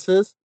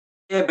alliances.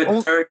 Yeah,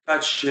 but Derek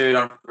got shit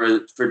on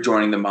for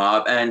joining the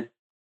mob. And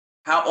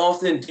how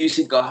often do you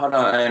see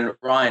Kohada and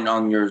Ryan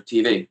on your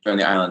TV during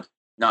the island?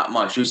 Not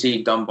much. You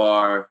see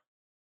Dunbar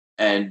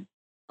and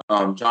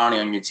Johnny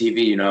on your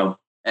TV,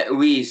 at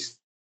least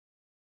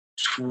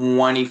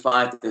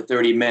 25 to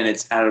 30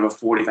 minutes out of a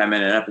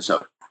 45-minute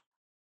episode.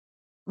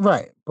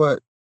 Right,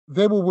 but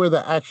they were where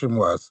the action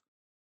was.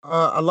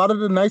 A lot of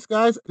the nice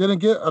guys didn't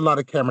get a lot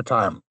of camera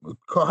time.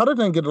 Kohada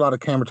didn't get a lot of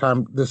camera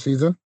time this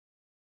season.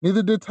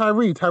 Neither did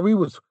Tyree. Tyree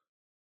was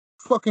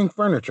fucking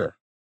furniture.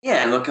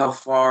 Yeah, and look how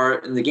far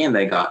in the game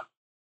they got.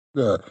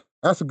 Good.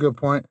 That's a good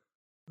point.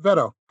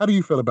 Veto, how do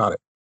you feel about it?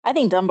 I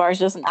think Dunbar's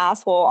just an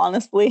asshole,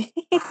 honestly.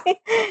 You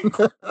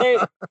can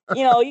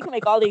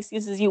make all the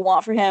excuses you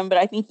want for him, but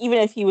I think even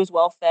if he was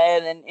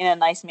well-fed and in a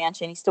nice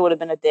mansion, he still would have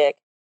been a dick.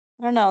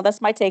 I don't know.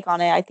 That's my take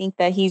on it. I think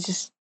that he's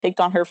just picked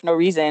on her for no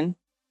reason.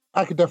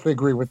 I could definitely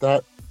agree with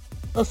that.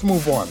 Let's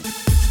move on.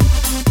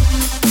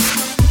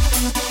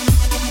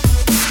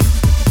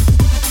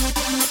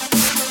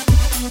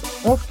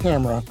 Off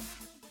camera,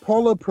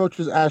 Paula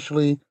approaches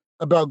Ashley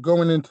about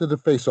going into the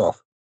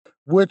face-off,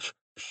 which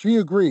She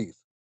agrees.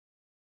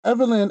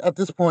 Evelyn, at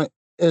this point,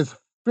 is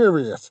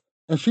furious,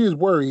 and she is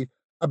worried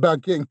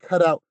about getting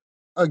cut out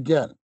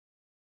again.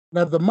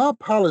 Now, the mob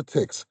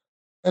politics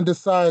and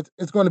decides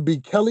it's going to be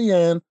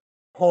Kellyanne,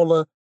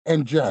 Paula,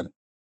 and Jen.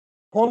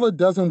 Paula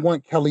doesn't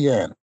want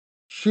Kellyanne.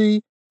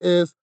 She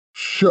is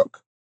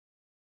shook.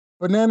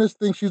 Bananas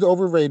thinks she's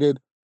overrated,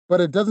 but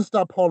it doesn't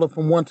stop Paula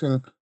from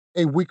wanting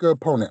a weaker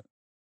opponent,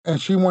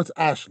 and she wants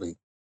Ashley.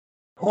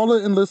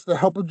 Paula enlists the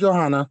help of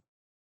Johanna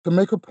to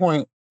make a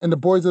point, and the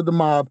boys of the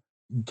mob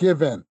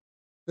give in.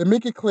 They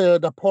make it clear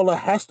that Paula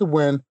has to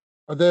win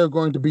or they are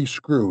going to be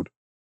screwed.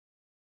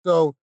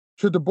 So,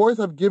 should the boys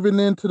have given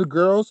in to the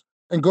girls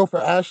and go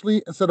for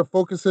Ashley instead of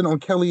focusing on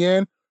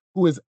Kellyanne,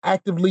 who is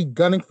actively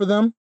gunning for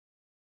them?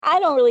 I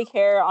don't really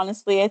care,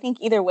 honestly. I think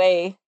either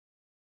way,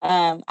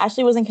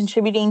 Ashley wasn't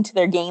contributing to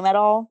their game at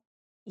all.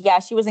 Yeah,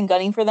 she wasn't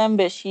gunning for them,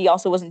 but she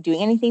also wasn't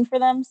doing anything for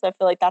them. So I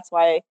feel like that's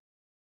why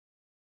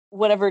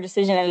whatever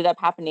decision ended up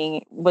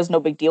happening was no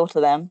big deal to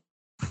them.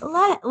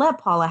 Let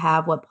Paula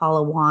have what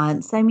Paula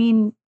wants. I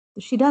mean,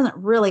 she doesn't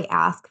really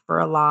ask for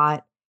a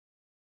lot.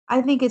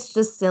 I think it's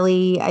just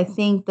silly. I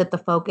think that the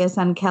focus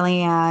on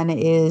Kellyanne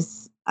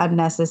is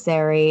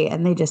unnecessary,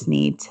 and they just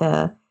need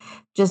to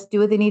just do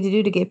what they need to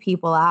do to get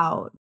people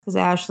out, because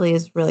Ashley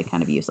is really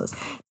kind of useless.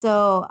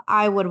 So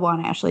I would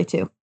want Ashley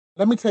too.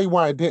 Let me tell you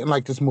why I didn't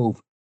like this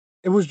move.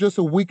 It was just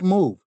a weak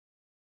move.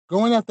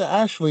 Going after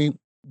Ashley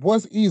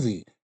was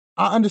easy.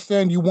 I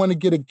understand you want to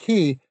get a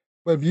key,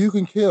 but if you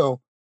can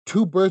kill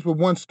two birds with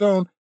one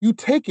stone, you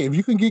take it. If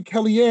you can get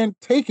Kellyanne,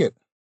 take it.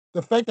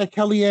 The fact that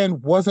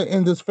Kellyanne wasn't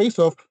in this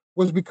face-off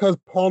was because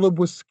Paula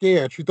was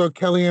scared. She thought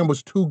Kellyanne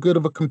was too good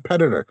of a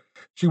competitor.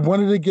 She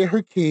wanted to get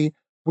her key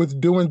with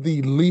doing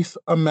the least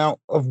amount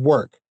of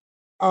work.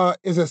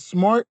 Is it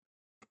smart?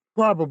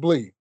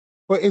 Probably.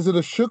 But is it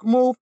a shook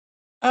move?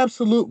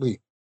 Absolutely.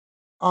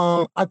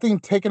 I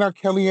think taking out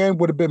Kellyanne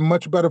would have been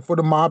much better for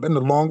the mob in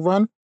the long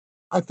run.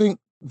 I think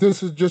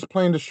this is just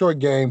playing the short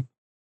game.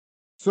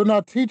 So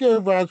now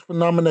TJ arrives for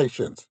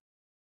nominations.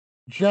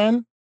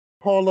 Jen,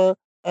 Paula,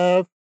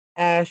 Ev,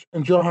 Ash,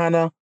 and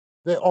Johanna,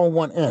 they all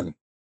want in.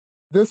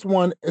 This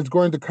one is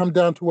going to come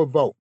down to a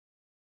vote.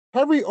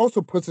 Harry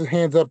also puts his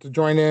hands up to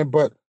join in,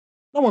 but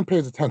no one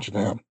pays attention to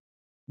him.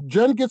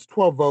 Jen gets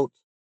 12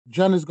 votes.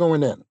 Jen is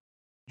going in.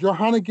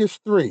 Johanna gets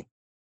 3.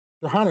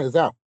 Johanna is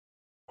out.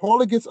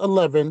 Paula gets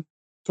 11,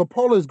 so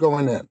Paula is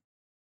going in.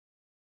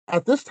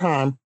 At this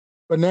time,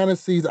 Banana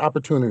sees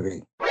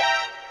opportunity.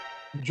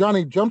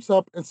 Johnny jumps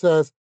up and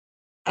says,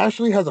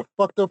 Ashley has a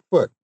fucked up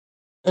foot,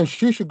 and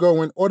she should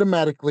go in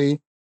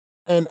automatically,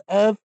 and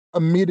Ev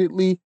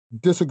immediately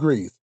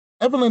disagrees.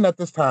 Evelyn at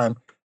this time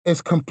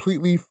is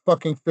completely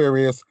fucking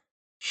furious.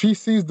 She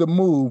sees the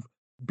move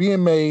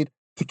being made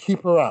to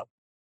keep her out.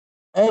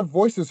 Ev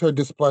voices her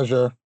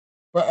displeasure,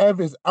 but Ev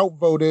is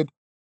outvoted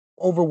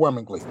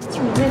overwhelmingly. It's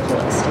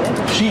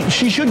ridiculous.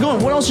 She should go.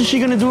 What else is she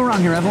going to do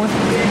around here, Evelyn?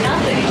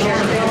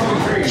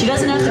 Nothing. She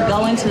doesn't have to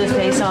go into the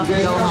face-off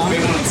and go home.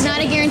 It's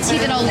not a guarantee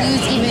that I'll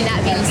lose, even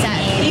that being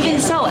said. Even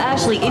so,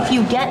 Ashley, if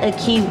you get a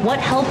key, what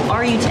help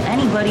are you to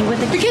anybody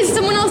with a key? Because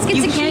someone else gets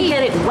a key. You can't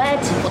get it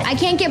wet. I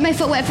can't get my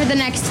foot wet for the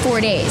next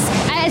 4 days.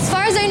 As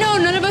far as I know,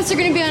 none of us are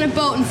going to be on a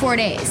boat in 4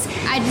 days.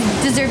 I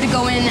deserve to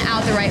go in and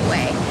out the right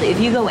way. If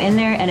you go in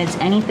there and it's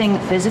anything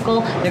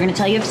physical, they're going to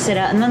tell you have to sit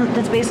out, and then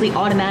that's basically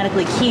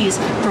automatically keys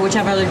for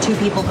whichever other 2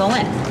 people go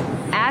in.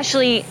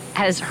 Ashley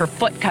has her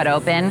foot cut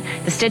open.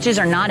 The stitches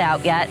are not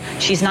out yet.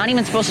 She's not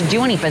even supposed to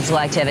do any physical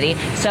activity.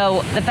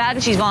 So the fact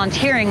that she's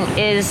volunteering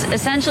is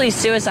essentially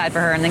suicide for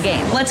her in the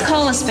game. Let's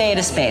call a spade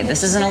a spade.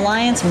 This is an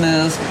alliance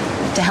move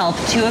to help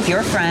 2 of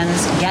your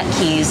friends get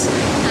keys.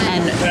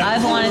 And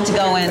I've wanted to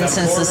go in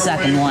since the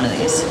second one of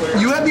these.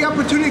 You had the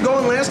opportunity to go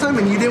in last time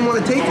and you didn't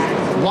want to take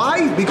it.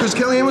 Why? Because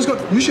Kellyanne was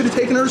going. You should have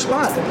taken her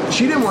spot.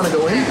 She didn't want to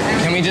go in.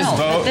 Can we just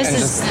vote and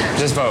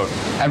just vote?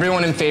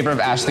 Everyone in favor of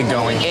Ashley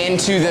going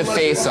into the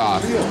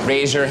face-off,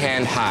 raise your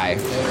hand high.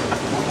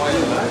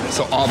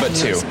 So all but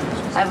 2.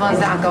 Everyone's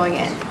not going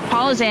in.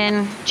 Paula's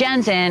in,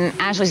 Jen's in,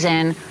 Ashley's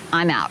in,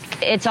 I'm out.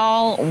 It's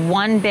all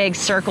one big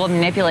circle of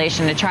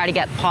manipulation to try to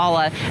get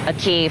Paula a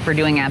key for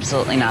doing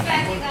absolutely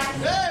nothing.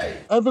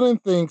 Evelyn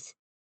thinks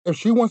if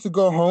she wants to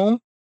go home,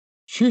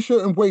 she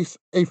shouldn't waste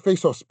a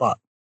face-off spot.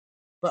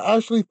 But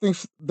Ashley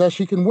thinks that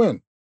she can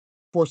win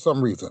for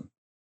some reason.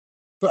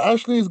 So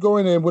Ashley is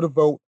going in with a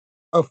vote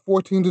of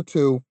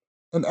 14-2,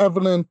 and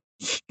Evelyn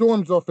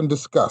storms off in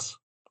disgust.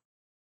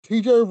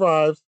 TJ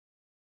arrives,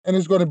 and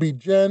it's going to be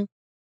Jen,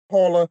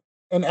 Paula,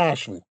 and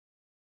Ashley.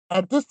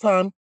 At this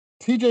time,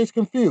 TJ's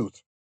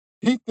confused.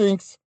 He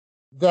thinks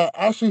that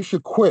Ashley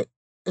should quit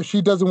if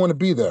she doesn't want to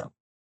be there.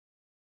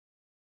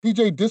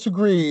 TJ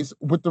disagrees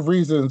with the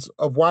reasons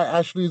of why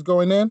Ashley is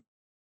going in,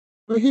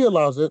 but he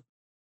allows it.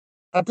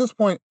 At this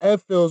point,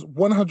 Ed feels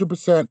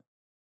 100%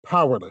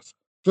 powerless,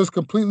 just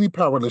completely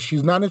powerless.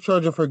 She's not in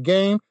charge of her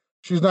game.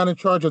 She's not in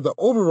charge of the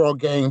overall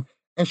game,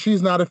 and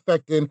she's not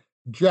affecting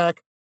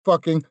jack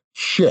fucking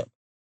shit.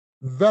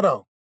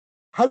 Veto,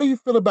 how do you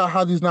feel about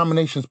how these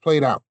nominations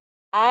played out?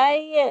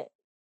 I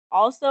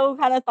also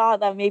kind of thought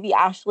that maybe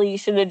Ashley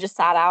should have just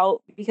sat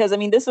out because, I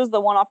mean, this is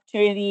the one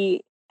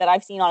opportunity that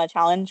I've seen on a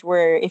challenge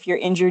where if you're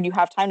injured, you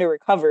have time to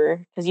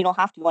recover because you don't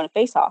have to go in a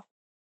face-off.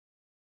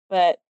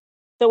 But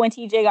so when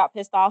TJ got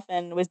pissed off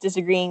and was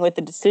disagreeing with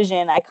the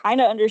decision, I kind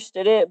of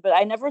understood it, but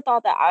I never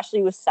thought that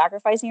Ashley was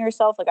sacrificing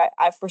herself. Like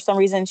I for some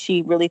reason,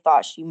 she really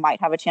thought she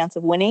might have a chance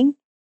of winning.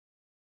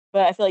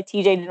 But I feel like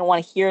TJ didn't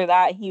want to hear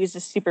that. He was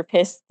just super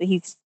pissed that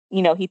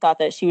he thought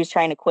that she was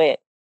trying to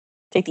quit,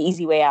 take the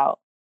easy way out.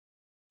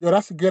 Yo,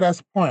 that's a good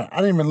ass point. I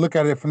didn't even look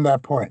at it from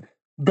that point.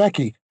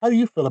 Becky, how do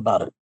you feel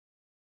about it?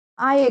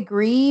 I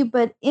agree,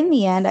 but in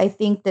the end, I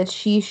think that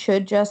she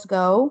should just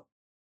go.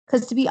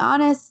 Because to be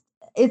honest,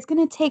 it's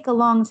going to take a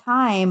long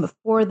time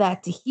for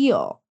that to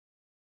heal.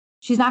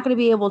 She's not going to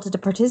be able to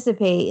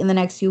participate in the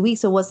next few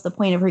weeks. So what's the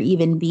point of her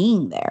even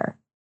being there?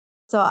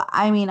 So,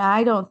 I mean,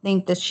 I don't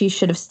think that she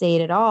should have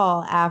stayed at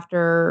all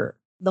after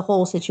the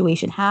whole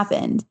situation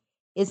happened.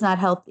 It's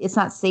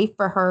not safe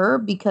for her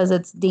because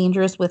it's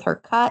dangerous with her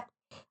cut,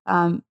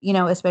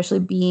 especially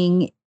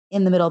being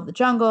in the middle of the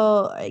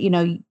jungle,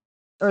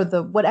 or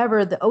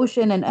the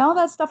ocean and all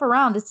that stuff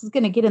around. This is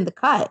going to get in the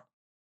cut.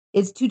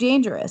 It's too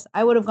dangerous.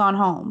 I would have gone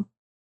home.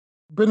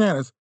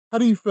 Bananas, how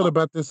do you feel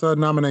about this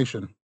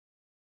nomination?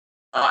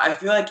 I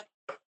feel like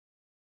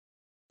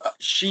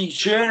she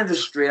shouldn't have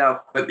just straight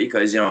out quit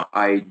because,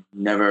 I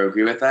never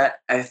agree with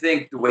that. I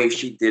think the way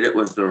she did it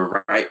was the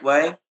right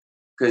way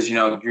because,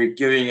 you're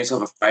giving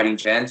yourself a fighting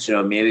chance.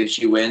 Maybe if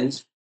she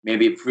wins,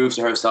 maybe it proves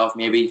to herself,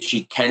 maybe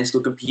she can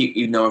still compete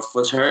even though her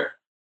foot's hurt.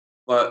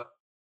 But,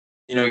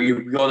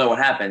 you all know what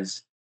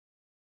happens.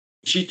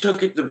 She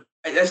took it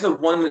that's the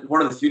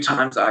one of the few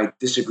times I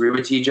disagree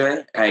with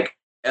TJ. Like,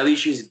 at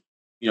least she's,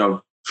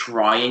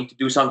 trying to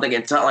do something.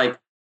 It's not like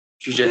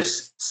she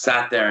just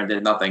sat there and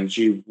did nothing.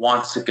 She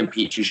wants to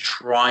compete. She's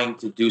trying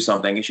to do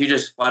something, and she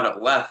just flat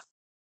out left.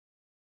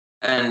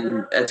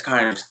 And it's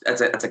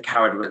that's a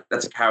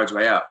coward's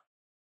way out.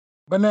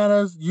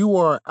 Bananas, you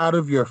are out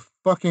of your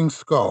fucking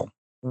skull.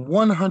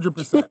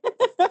 100%.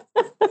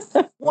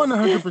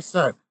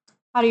 100%.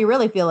 How do you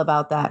really feel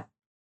about that?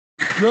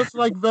 Just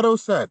like Veto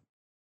said,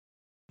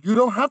 you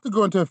don't have to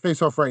go into a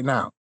face-off right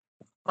now.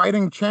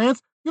 Fighting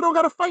chance, you don't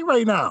got to fight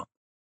right now.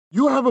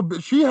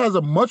 She has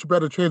a much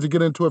better chance to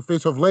get into a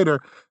face-off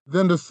later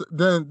than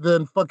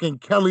fucking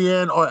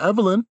Kellyanne or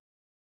Evelyn.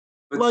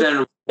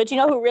 But you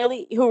know who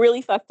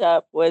really fucked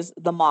up was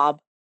the mob.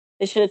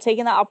 They should have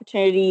taken that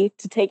opportunity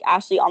to take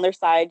Ashley on their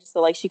side so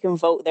like she can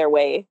vote their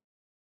way,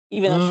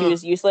 even though she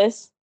was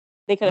useless.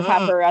 They could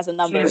have had her as a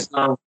number.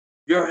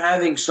 You're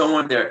having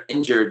someone there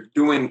injured,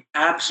 doing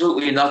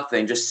absolutely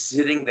nothing, just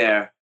sitting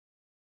there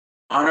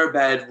on her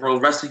bed,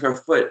 resting her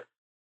foot.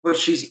 But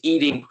she's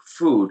eating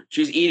food.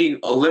 She's eating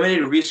a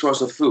limited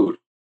resource of food.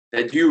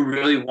 Do you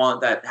really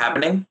want that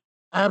happening?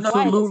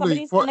 Absolutely. No,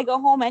 somebody's going to go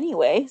home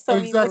anyway. So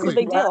exactly. What's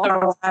the big deal?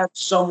 I'd have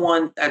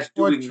someone that's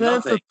doing nothing. For a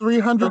chance of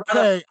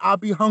 $300K, I'll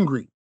be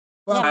hungry.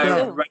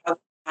 I'd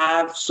rather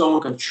have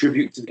someone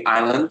contribute to the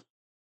island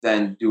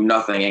than do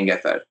nothing and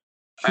get fed.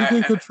 She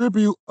can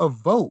contribute a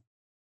vote.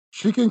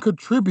 She can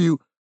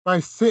contribute by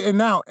sitting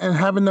out and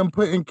having them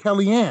put in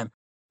Kellyanne.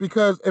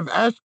 Because if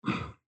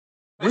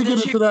we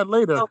get into that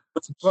later.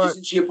 But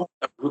isn't she a part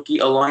of the Rookie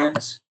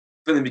Alliance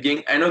from the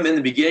beginning? I know in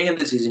the beginning of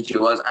the season she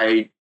was.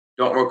 I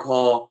don't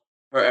recall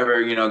her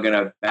ever,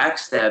 gonna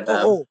backstab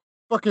them. Oh,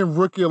 fucking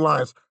Rookie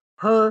Alliance.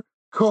 Her,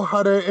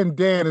 Kohada, and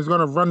Dan is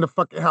gonna run the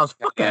fucking house.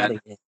 Fuck out of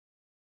here.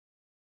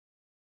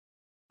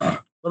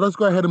 But let's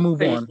go ahead and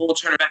move on. We'll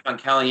turn it back on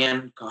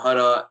Kellyanne,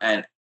 Kohada,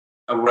 and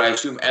what I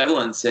assume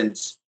Evelyn,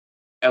 since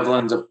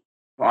Evelyn's in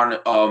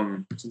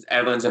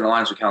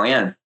alliance with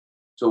Kellyanne.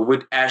 So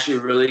would Ashley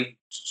really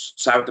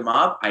side with the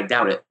mob? I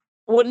doubt it.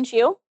 Wouldn't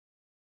you?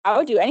 I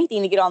would do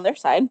anything to get on their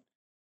side.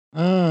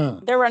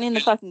 They're running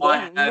the fucking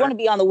game. You want to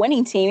be on the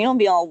winning team. You don't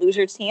be on a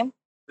loser team.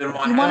 You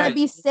want to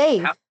be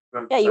safe.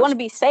 Yeah, you want to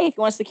be safe.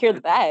 You want to secure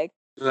the bag.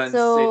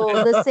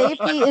 So the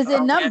safety is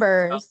in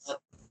numbers.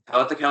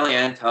 Tell it to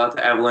Kellyanne. Tell it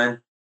to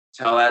Evelyn.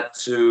 Tell that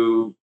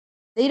to...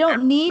 They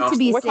don't need to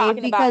be safe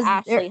because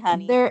Ashley,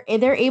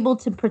 they're able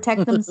to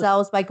protect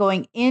themselves by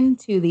going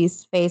into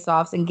these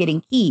face-offs and getting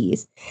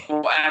keys.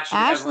 Well,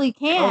 Ashley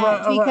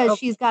can't because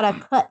she's got a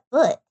cut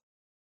foot.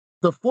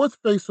 The fourth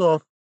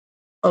face-off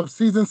of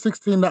season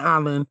 16, The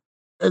Island,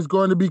 is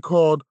going to be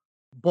called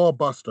Ball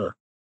Buster.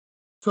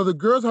 So the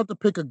girls have to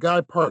pick a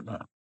guy partner.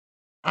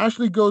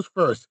 Ashley goes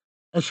first,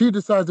 and she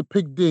decides to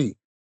pick D,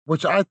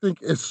 which I think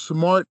is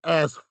smart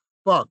as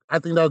fuck. I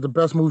think that was the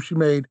best move she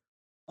made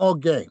all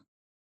game.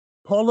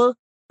 Paula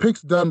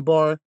picks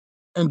Dunbar,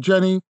 and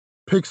Jenny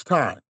picks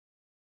Ty.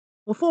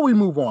 Before we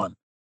move on,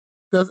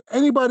 does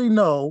anybody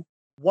know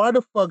why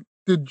the fuck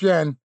did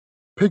Jen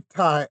pick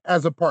Ty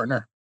as a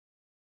partner?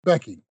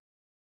 Becky.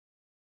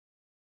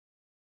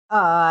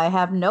 I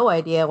have no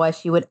idea why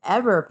she would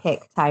ever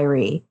pick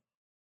Tyree.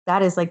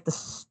 That is like the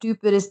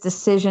stupidest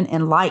decision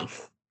in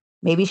life.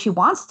 Maybe she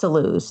wants to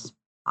lose.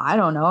 I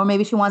don't know. Or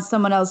maybe she wants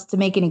someone else to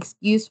make an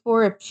excuse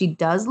for if she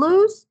does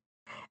lose.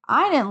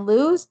 I didn't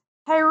lose.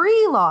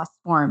 Tyree lost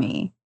for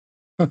me.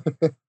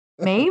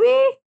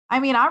 Maybe? I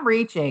mean, I'm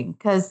reaching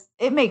because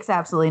it makes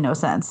absolutely no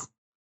sense.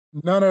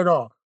 None at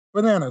all.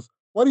 Bananas,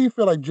 what do you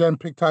feel like Jen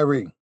picked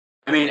Tyree?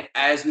 I mean,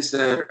 as we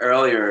said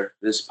earlier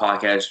this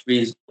podcast,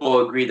 we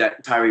all agree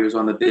that Tyree was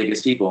one of the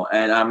biggest people.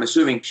 And I'm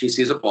assuming she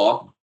sees a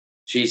ball.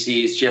 She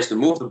sees she has to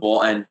move the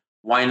ball. And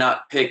why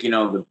not pick,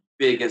 the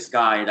biggest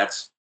guy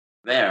that's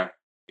there?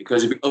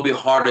 Because it'll be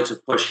harder to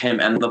push him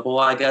and the ball,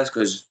 I guess,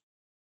 because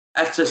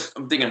that's just,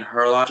 I'm thinking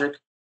her logic.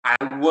 I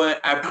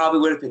probably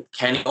would have picked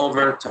Kenny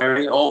over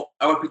Tyree. Oh,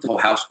 I would pick the whole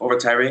house over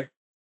Tyree.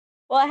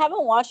 Well, I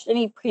haven't watched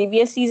any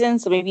previous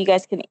seasons, so maybe you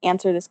guys can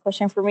answer this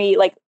question for me.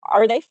 Like,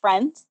 are they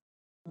friends?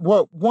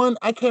 Well, one,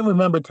 I can't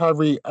remember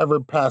Tyree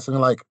ever passing,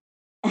 like,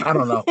 I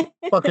don't know,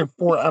 fucking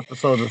 4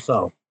 episodes or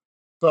so.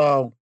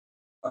 So,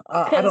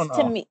 I don't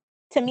know.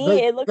 To me,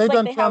 it looks like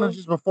they've done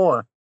challenges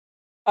before.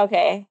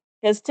 Okay.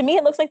 Because to me,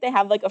 it looks like they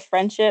have, like, a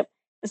friendship.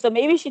 And so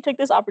maybe she took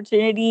this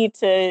opportunity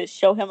to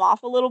show him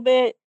off a little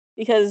bit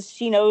because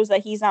she knows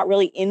that he's not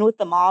really in with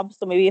the mob.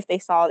 So maybe if they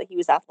saw that he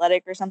was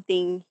athletic or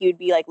something, he would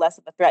be, like, less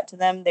of a threat to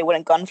them. They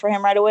wouldn't gun for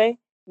him right away.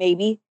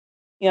 Maybe.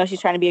 She's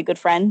trying to be a good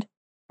friend,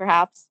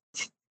 perhaps.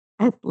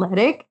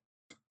 Athletic?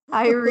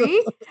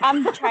 Tyree?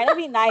 I'm trying to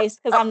be nice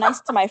because I'm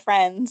nice to my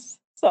friends.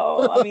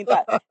 So, I mean,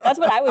 that's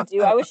what I would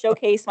do. I would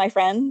showcase my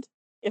friend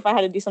if I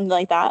had to do something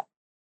like that.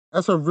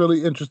 That's a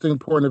really interesting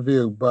point of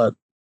view, but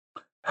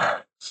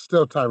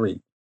still Tyree.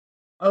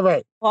 All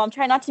right. Well, I'm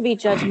trying not to be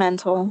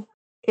judgmental.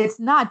 It's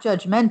not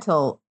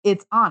judgmental.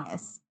 It's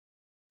honest.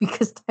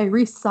 Because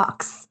Tyree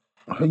sucks.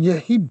 Yeah,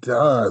 he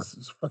does.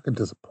 It's fucking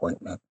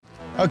disappointment.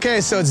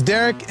 Okay, so it's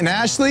Derek and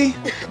Ashley,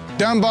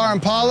 Dunbar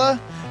and Paula,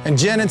 and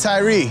Jen and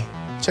Tyree.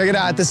 Check it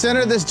out. At the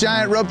center of this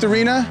giant roped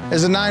arena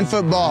is a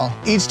 9-foot ball.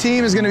 Each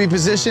team is going to be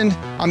positioned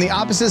on the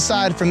opposite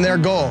side from their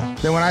goal.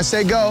 Then when I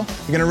say go,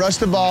 you're going to rush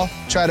the ball,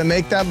 try to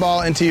make that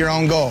ball into your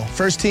own goal.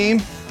 First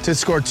team to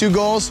score 2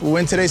 goals will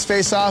win today's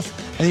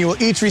face-off, and you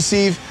will each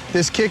receive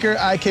this Kicker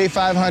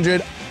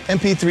IK500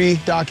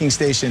 MP3 docking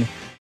station.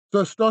 So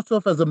it starts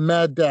off as a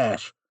mad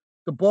dash.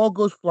 The ball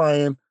goes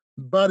flying,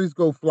 bodies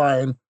go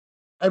flying,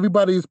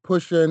 everybody is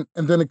pushing,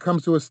 and then it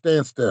comes to a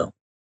standstill.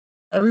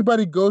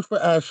 Everybody goes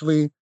for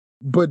Ashley,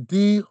 but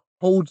Dee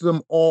holds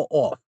them all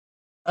off.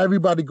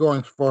 Everybody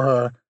going for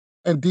her,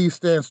 and Dee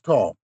stands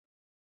tall.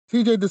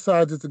 TJ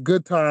decides it's a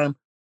good time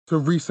to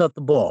reset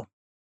the ball.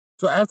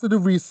 So after the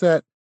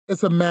reset,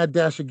 it's a mad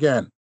dash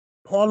again.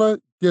 Paula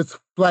gets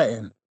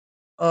flattened.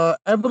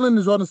 Evelyn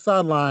is on the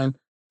sideline,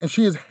 and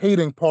she is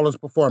hating Paula's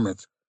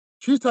performance.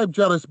 She's type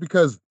jealous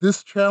because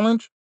this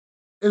challenge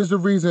is the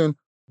reason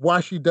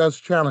why she does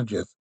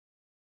challenges.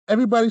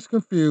 Everybody's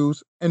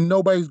confused, and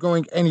nobody's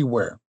going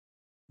anywhere.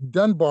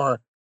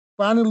 Dunbar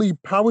finally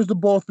powers the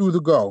ball through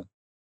the goal.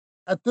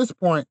 At this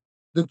point,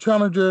 the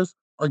challengers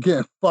are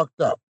getting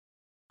fucked up.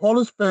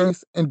 Paula's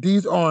face and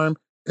Dee's arm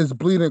is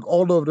bleeding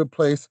all over the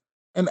place,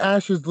 and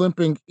Ash is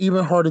limping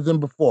even harder than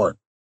before.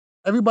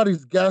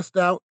 Everybody's gassed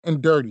out and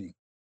dirty,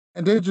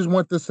 and they just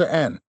want this to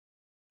end.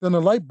 Then a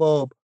light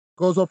bulb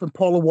goes off in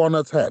Paula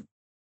Walnut's head.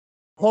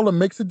 Paula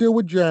makes a deal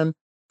with Jen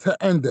to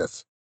end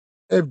this.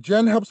 If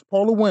Jen helps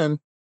Paula win,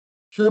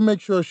 she'll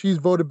make sure she's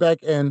voted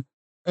back in,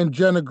 and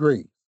Jen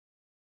agrees.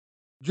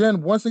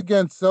 Jen once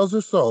again sells her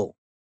soul.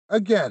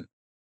 Again,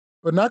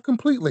 but not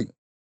completely.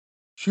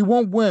 She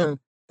won't win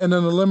in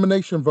an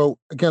elimination vote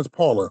against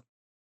Paula.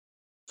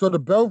 So the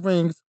bell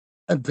rings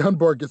and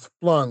Dunbar gets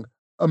flung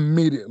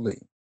immediately.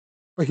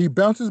 But he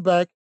bounces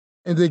back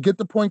and they get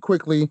the point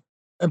quickly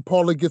and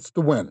Paula gets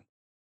the win.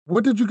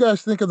 What did you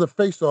guys think of the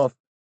face-off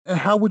and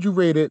how would you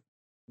rate it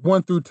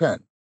 1 through 10?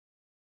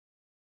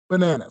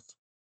 Bananas.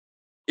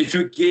 If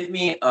you give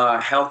me a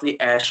healthy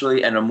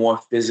Ashley and a more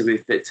physically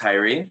fit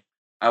Tyree,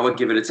 I would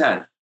give it a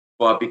 10.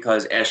 But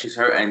because Ashley's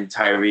hurt and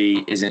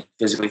Tyree isn't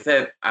physically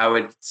fit, I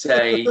would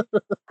say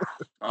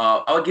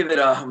I would give it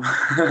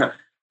a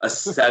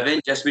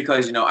 7 just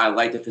because, I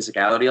like the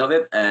physicality of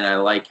it and I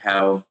like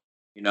how,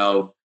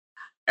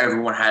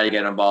 everyone had to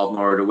get involved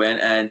in order to win.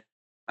 And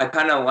I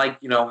kind of like,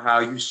 how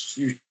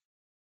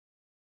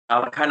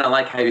I kind of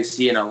like how you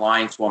see an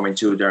alliance forming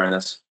too during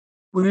this.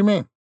 What do you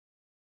mean?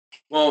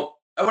 Well,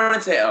 I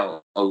wouldn't say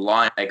a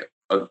line, like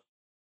a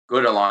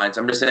good alliance.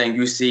 I'm just saying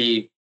you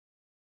see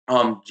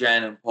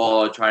Jen and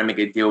Paula trying to make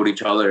a deal with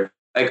each other,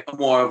 like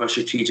more of a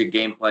strategic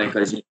gameplay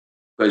because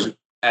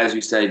as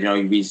you said,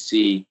 we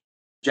see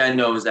Jen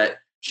knows that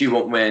she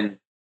won't win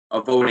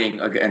a voting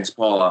against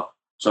Paula,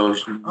 so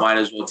she might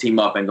as well team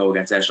up and go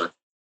against Ashley.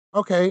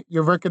 Okay,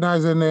 you're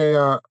recognizing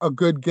a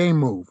good game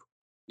move.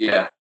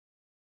 Yeah.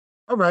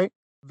 All right,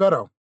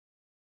 Veto.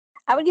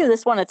 I would give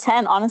this one a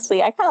 10,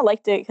 honestly. I kind of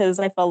liked it because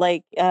I felt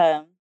like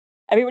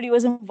everybody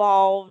was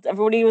involved.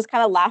 Everybody was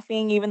kind of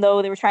laughing, even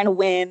though they were trying to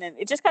win. And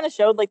it just kind of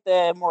showed like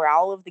the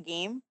morale of the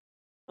game.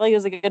 I feel like it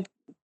was like a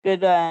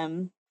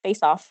good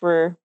face-off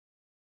for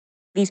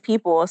these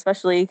people,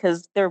 especially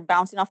because they're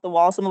bouncing off the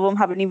wall. Some of them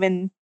haven't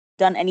even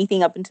done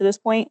anything up until this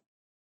point.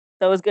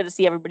 So it was good to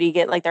see everybody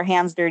get like their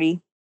hands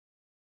dirty.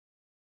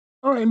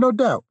 All right, no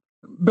doubt.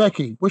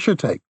 Becky, what's your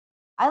take?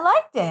 I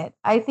liked it.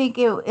 I think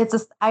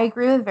I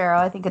agree with Vero.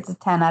 I think it's a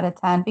 10 out of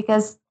 10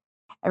 because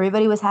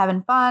Everybody was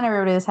having fun.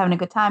 Everybody was having a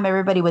good time.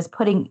 Everybody was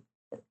putting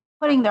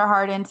their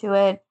heart into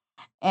it.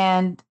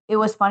 And it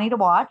was funny to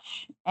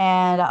watch.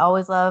 And I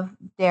always love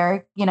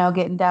Derek,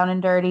 getting down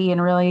and dirty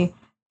and really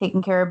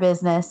taking care of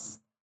business.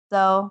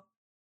 So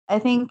I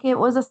think it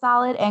was a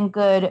solid and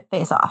good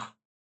face-off.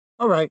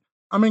 All right.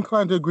 I'm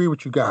inclined to agree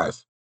with you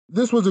guys.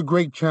 This was a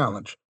great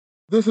challenge.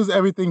 This is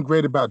everything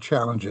great about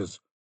challenges.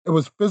 It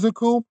was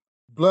physical.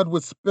 Blood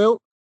was spilt.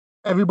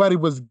 Everybody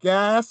was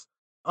gassed.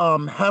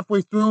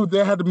 Halfway through,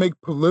 they had to make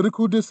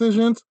political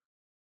decisions.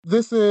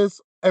 This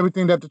is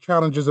everything that the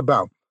challenge is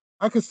about.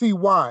 I could see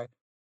why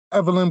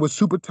Evelyn was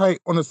super tight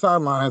on the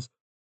sidelines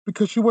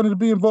because she wanted to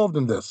be involved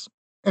in this.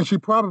 And she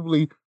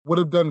probably would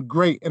have done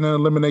great in an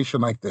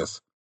elimination like this.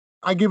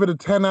 I give it a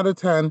 10 out of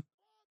 10.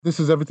 This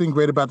is everything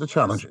great about the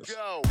challenges.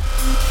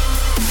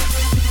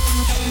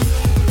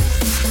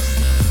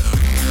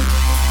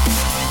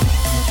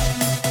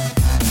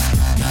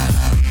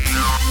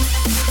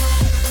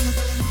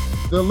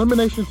 The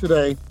elimination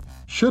today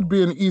should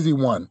be an easy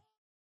one.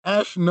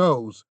 Ash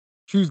knows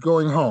she's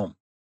going home.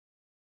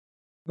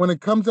 When it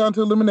comes down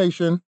to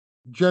elimination,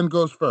 Jen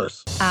goes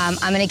first. I'm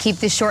going to keep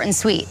this short and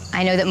sweet.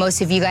 I know that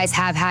most of you guys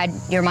have had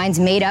your minds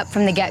made up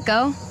from the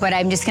get-go, but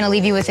I'm just going to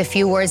leave you with a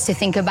few words to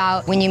think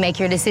about when you make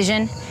your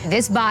decision.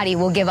 This body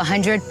will give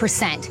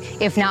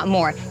 100%, if not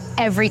more,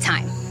 every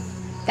time.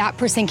 That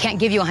person can't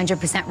give you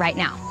 100% right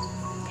now.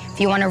 If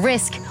you want to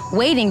risk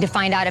waiting to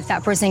find out if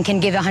that person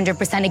can give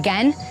 100%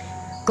 again,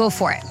 go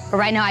for it. But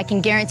right now, I can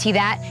guarantee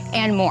that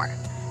and more.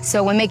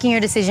 So when making your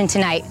decision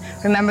tonight,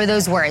 remember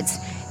those words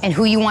and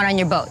who you want on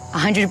your boat,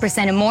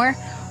 100% and more,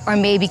 or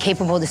maybe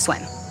capable to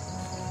swim.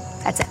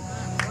 That's it.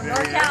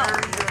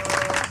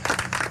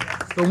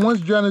 So once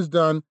Jen is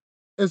done,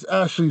 it's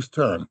Ashley's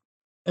turn.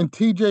 And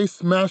TJ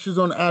smashes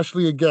on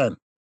Ashley again.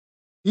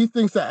 He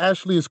thinks that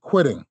Ashley is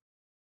quitting.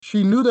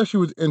 She knew that she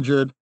was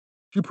injured.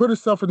 She put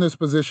herself in this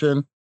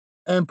position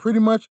and pretty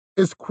much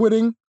is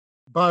quitting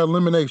by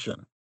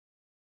elimination.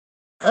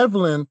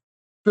 Evelyn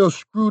feels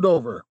screwed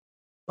over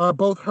by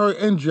both her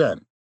and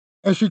Jen.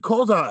 And she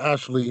calls out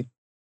Ashley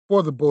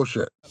for the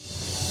bullshit.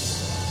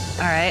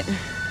 All right.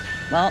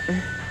 Well,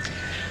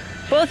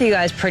 both of you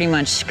guys pretty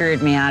much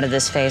screwed me out of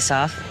this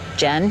face-off.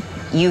 Jen,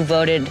 you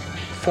voted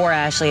for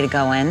Ashley to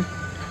go in,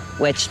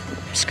 which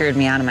screwed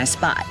me out of my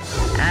spot.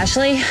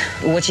 Ashley,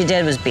 what you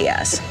did was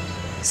BS.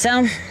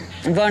 So,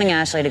 I'm voting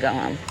Ashley to go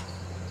home.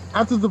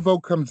 After the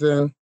vote comes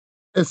in,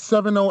 it's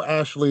 7-0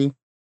 Ashley,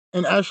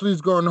 and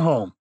Ashley's going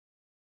home.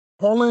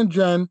 Paula and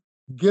Jen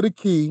get a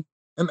key,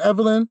 and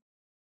Evelyn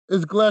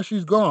is glad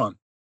she's gone.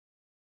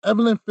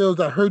 Evelyn feels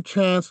that her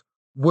chance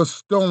was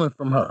stolen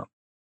from her.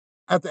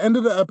 At the end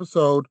of the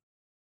episode,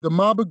 the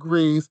mob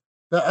agrees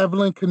that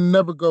Evelyn can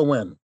never go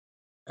in,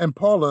 and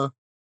Paula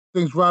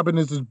thinks Robin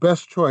is his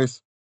best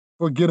choice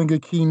for getting a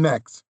key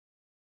next.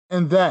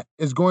 And that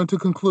is going to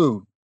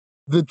conclude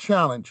the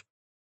challenge,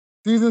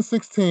 Season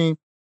 16,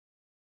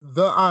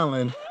 The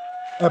Island,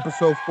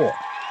 Episode 4.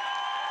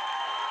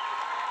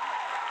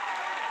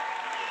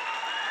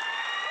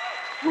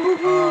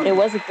 It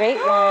was a great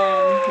one.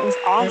 It was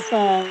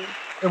awesome.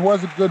 It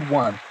was a good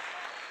one.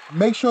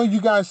 Make sure you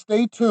guys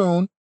stay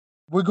tuned.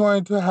 We're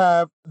going to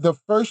have the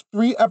first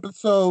 3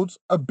 episodes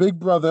of Big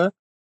Brother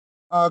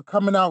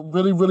coming out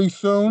really, really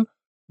soon.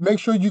 Make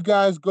sure you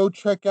guys go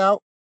check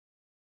out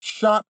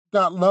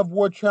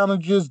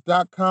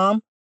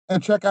shop.lovewarchallenges.com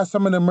and check out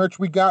some of the merch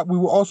we got. We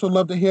will also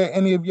love to hear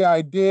any of your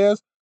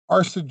ideas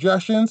or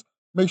suggestions.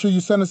 Make sure you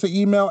send us an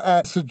email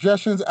at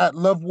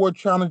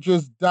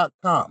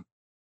suggestions@lovewarchallenges.com.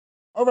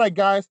 All right,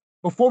 guys.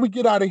 Before we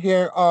get out of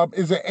here,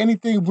 is there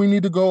anything we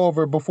need to go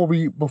over before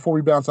we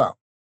bounce out?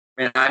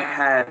 I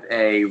had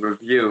a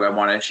review I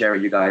want to share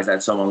with you guys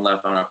that someone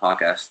left on our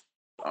podcast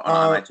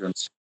on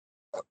iTunes.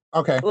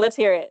 Okay. Let's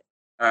hear it.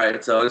 All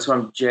right, so it's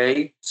from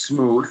Jay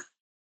Smooth.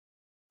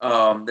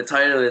 The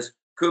title is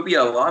 "Could Be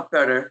a Lot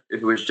Better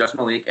If It Was Just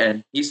Malik,"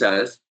 and he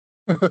says,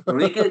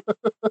 "Malik is."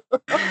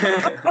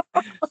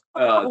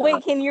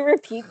 Wait, can you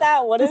repeat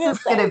that? What is it?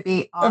 Gonna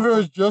be awesome. If it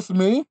was just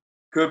me,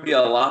 could be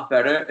a lot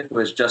better if it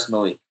was just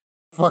Malik.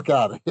 Fuck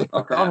out of here.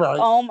 Okay. All right.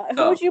 Oh my!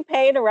 Who would you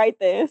pay to write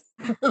this?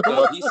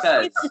 So he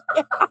says,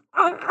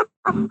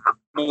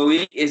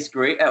 Malik is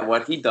great at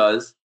what he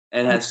does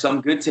and has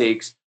some good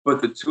takes,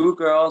 but the 2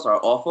 girls are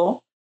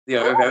awful. They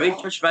are very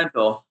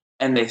judgmental,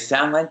 and they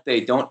sound like they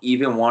don't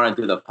even want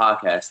to do the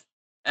podcast.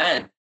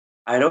 And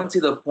I don't see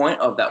the point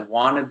of that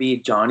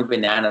wannabe Johnny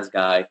Bananas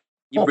guy.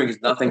 He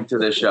brings nothing to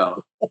the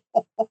show. And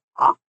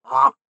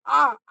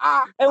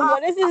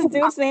what is this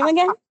dude's name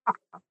again?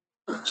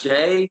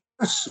 Jay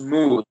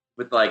Smooth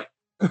with like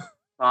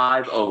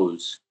 5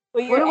 O's.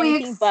 Well, you're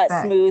anything but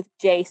smooth,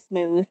 Jay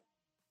Smooth.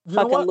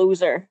 Fucking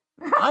loser.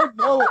 I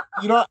know,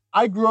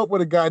 I grew up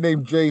with a guy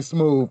named Jay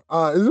Smooth.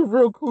 He's a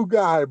real cool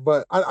guy,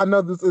 but I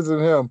know this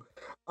isn't him.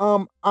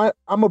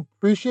 I'm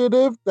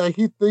appreciative that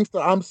he thinks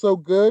that I'm so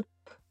good,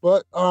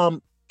 but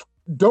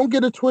don't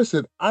get it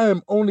twisted. I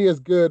am only as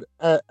good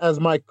as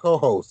my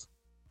co-host.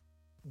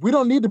 We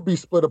don't need to be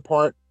split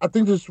apart. I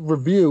think this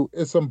review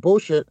is some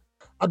bullshit.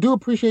 I do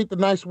appreciate the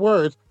nice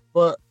words,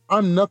 but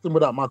I'm nothing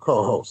without my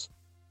co-host.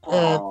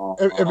 And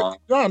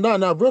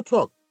no, real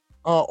talk.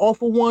 All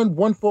for one,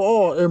 one for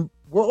all, and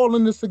we're all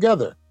in this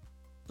together.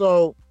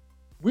 So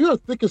we are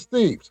thick as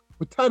thieves.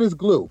 We're tight as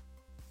glue.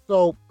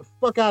 So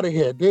fuck out of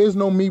here. There is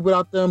no me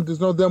without them. There's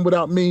no them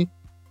without me.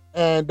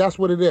 And that's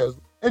what it is.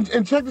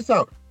 And check this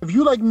out. If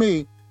you like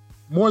me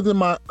more than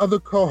my other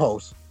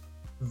co-hosts,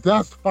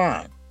 that's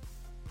fine.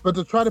 But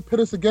to try to pit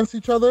us against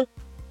each other,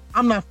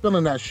 I'm not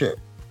feeling that shit.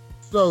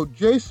 So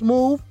Jay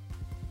Smooth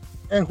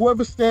and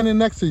whoever's standing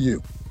next to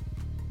you,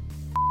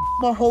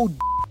 my whole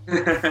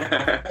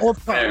all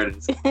the time.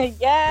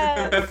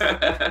 Yes.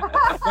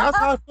 That's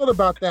how I feel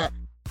about that.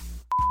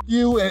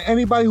 You and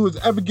anybody who has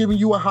ever given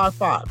you a high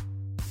five.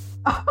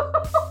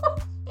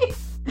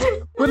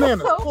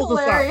 Bananas, so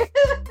hilarious.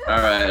 All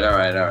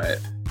right.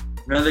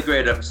 Another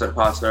great episode,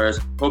 Podstars.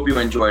 Hope you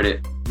enjoyed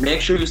it.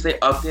 Make sure you stay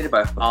updated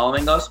by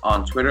following us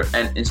on Twitter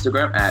and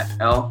Instagram at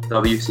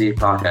LWC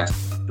Podcast.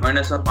 Join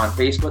us up on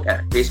Facebook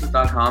at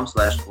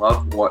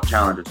facebook.com/Love War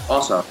Challenges.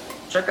 Also,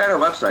 check out our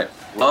website,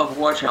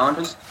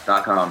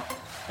 lovewarchallenges.com.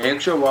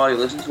 Make sure while you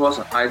listen to us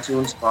on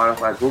iTunes,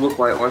 Spotify, Google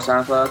Play, or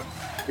SoundCloud,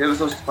 give us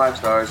those 5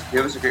 stars,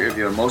 give us a great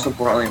review, and most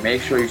importantly,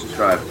 make sure you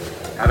subscribe.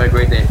 Have a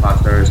great day,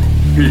 Podstars.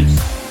 Peace.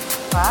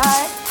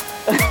 Bye.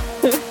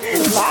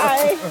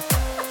 Bye.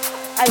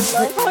 I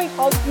love how he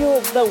calls you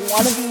the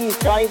wannabe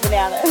Johnny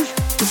Bananas.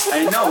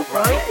 I know,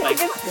 right?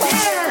 Like, it's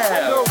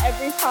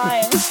every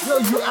time. Yo,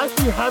 you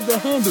actually have the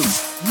handle.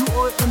 You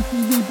are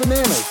MTV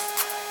Bananas.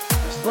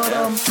 But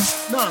no.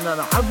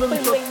 I really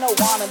Wait, no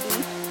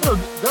wannabe. Yo,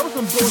 that was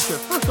some bullshit.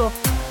 First off,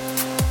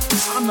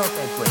 I'm not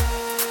that great.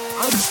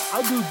 I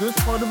do this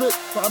part of it,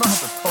 so I don't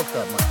have to talk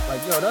that much.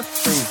 Like, yo, that's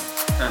crazy.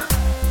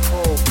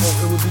 Oh,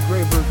 it would be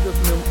great if it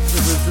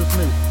was just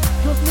me.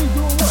 Just me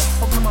doing what?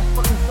 Talking to my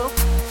fucking self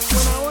for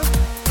an hour?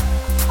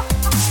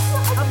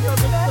 How does that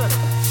make sense?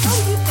 How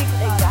do you think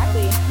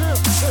exactly?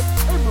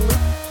 Hey, Malik,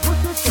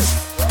 what's this thing?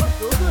 Well, I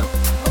feel this.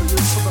 How do you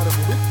feel about it,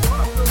 Malik?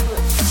 Well, I feel this.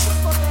 Get the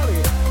fuck out of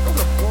here.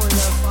 That's a boring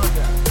ass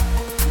podcast.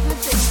 You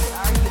just say you can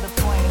argue the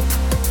point.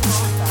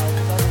 Both sides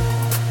with every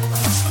point.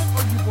 I can't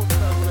argue both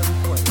sides with every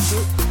point.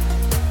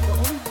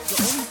 The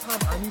only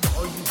time I need to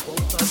argue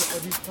both sides at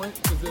every point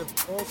is if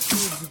all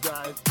 3 of you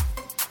guys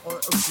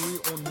agree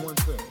on one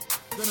thing.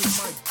 Then it's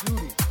my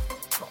duty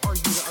to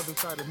argue the other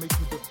side and make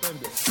you defend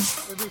it.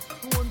 If it's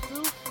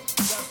 2-on-2,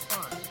 that's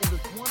fine. If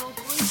it's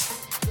 1-on-3,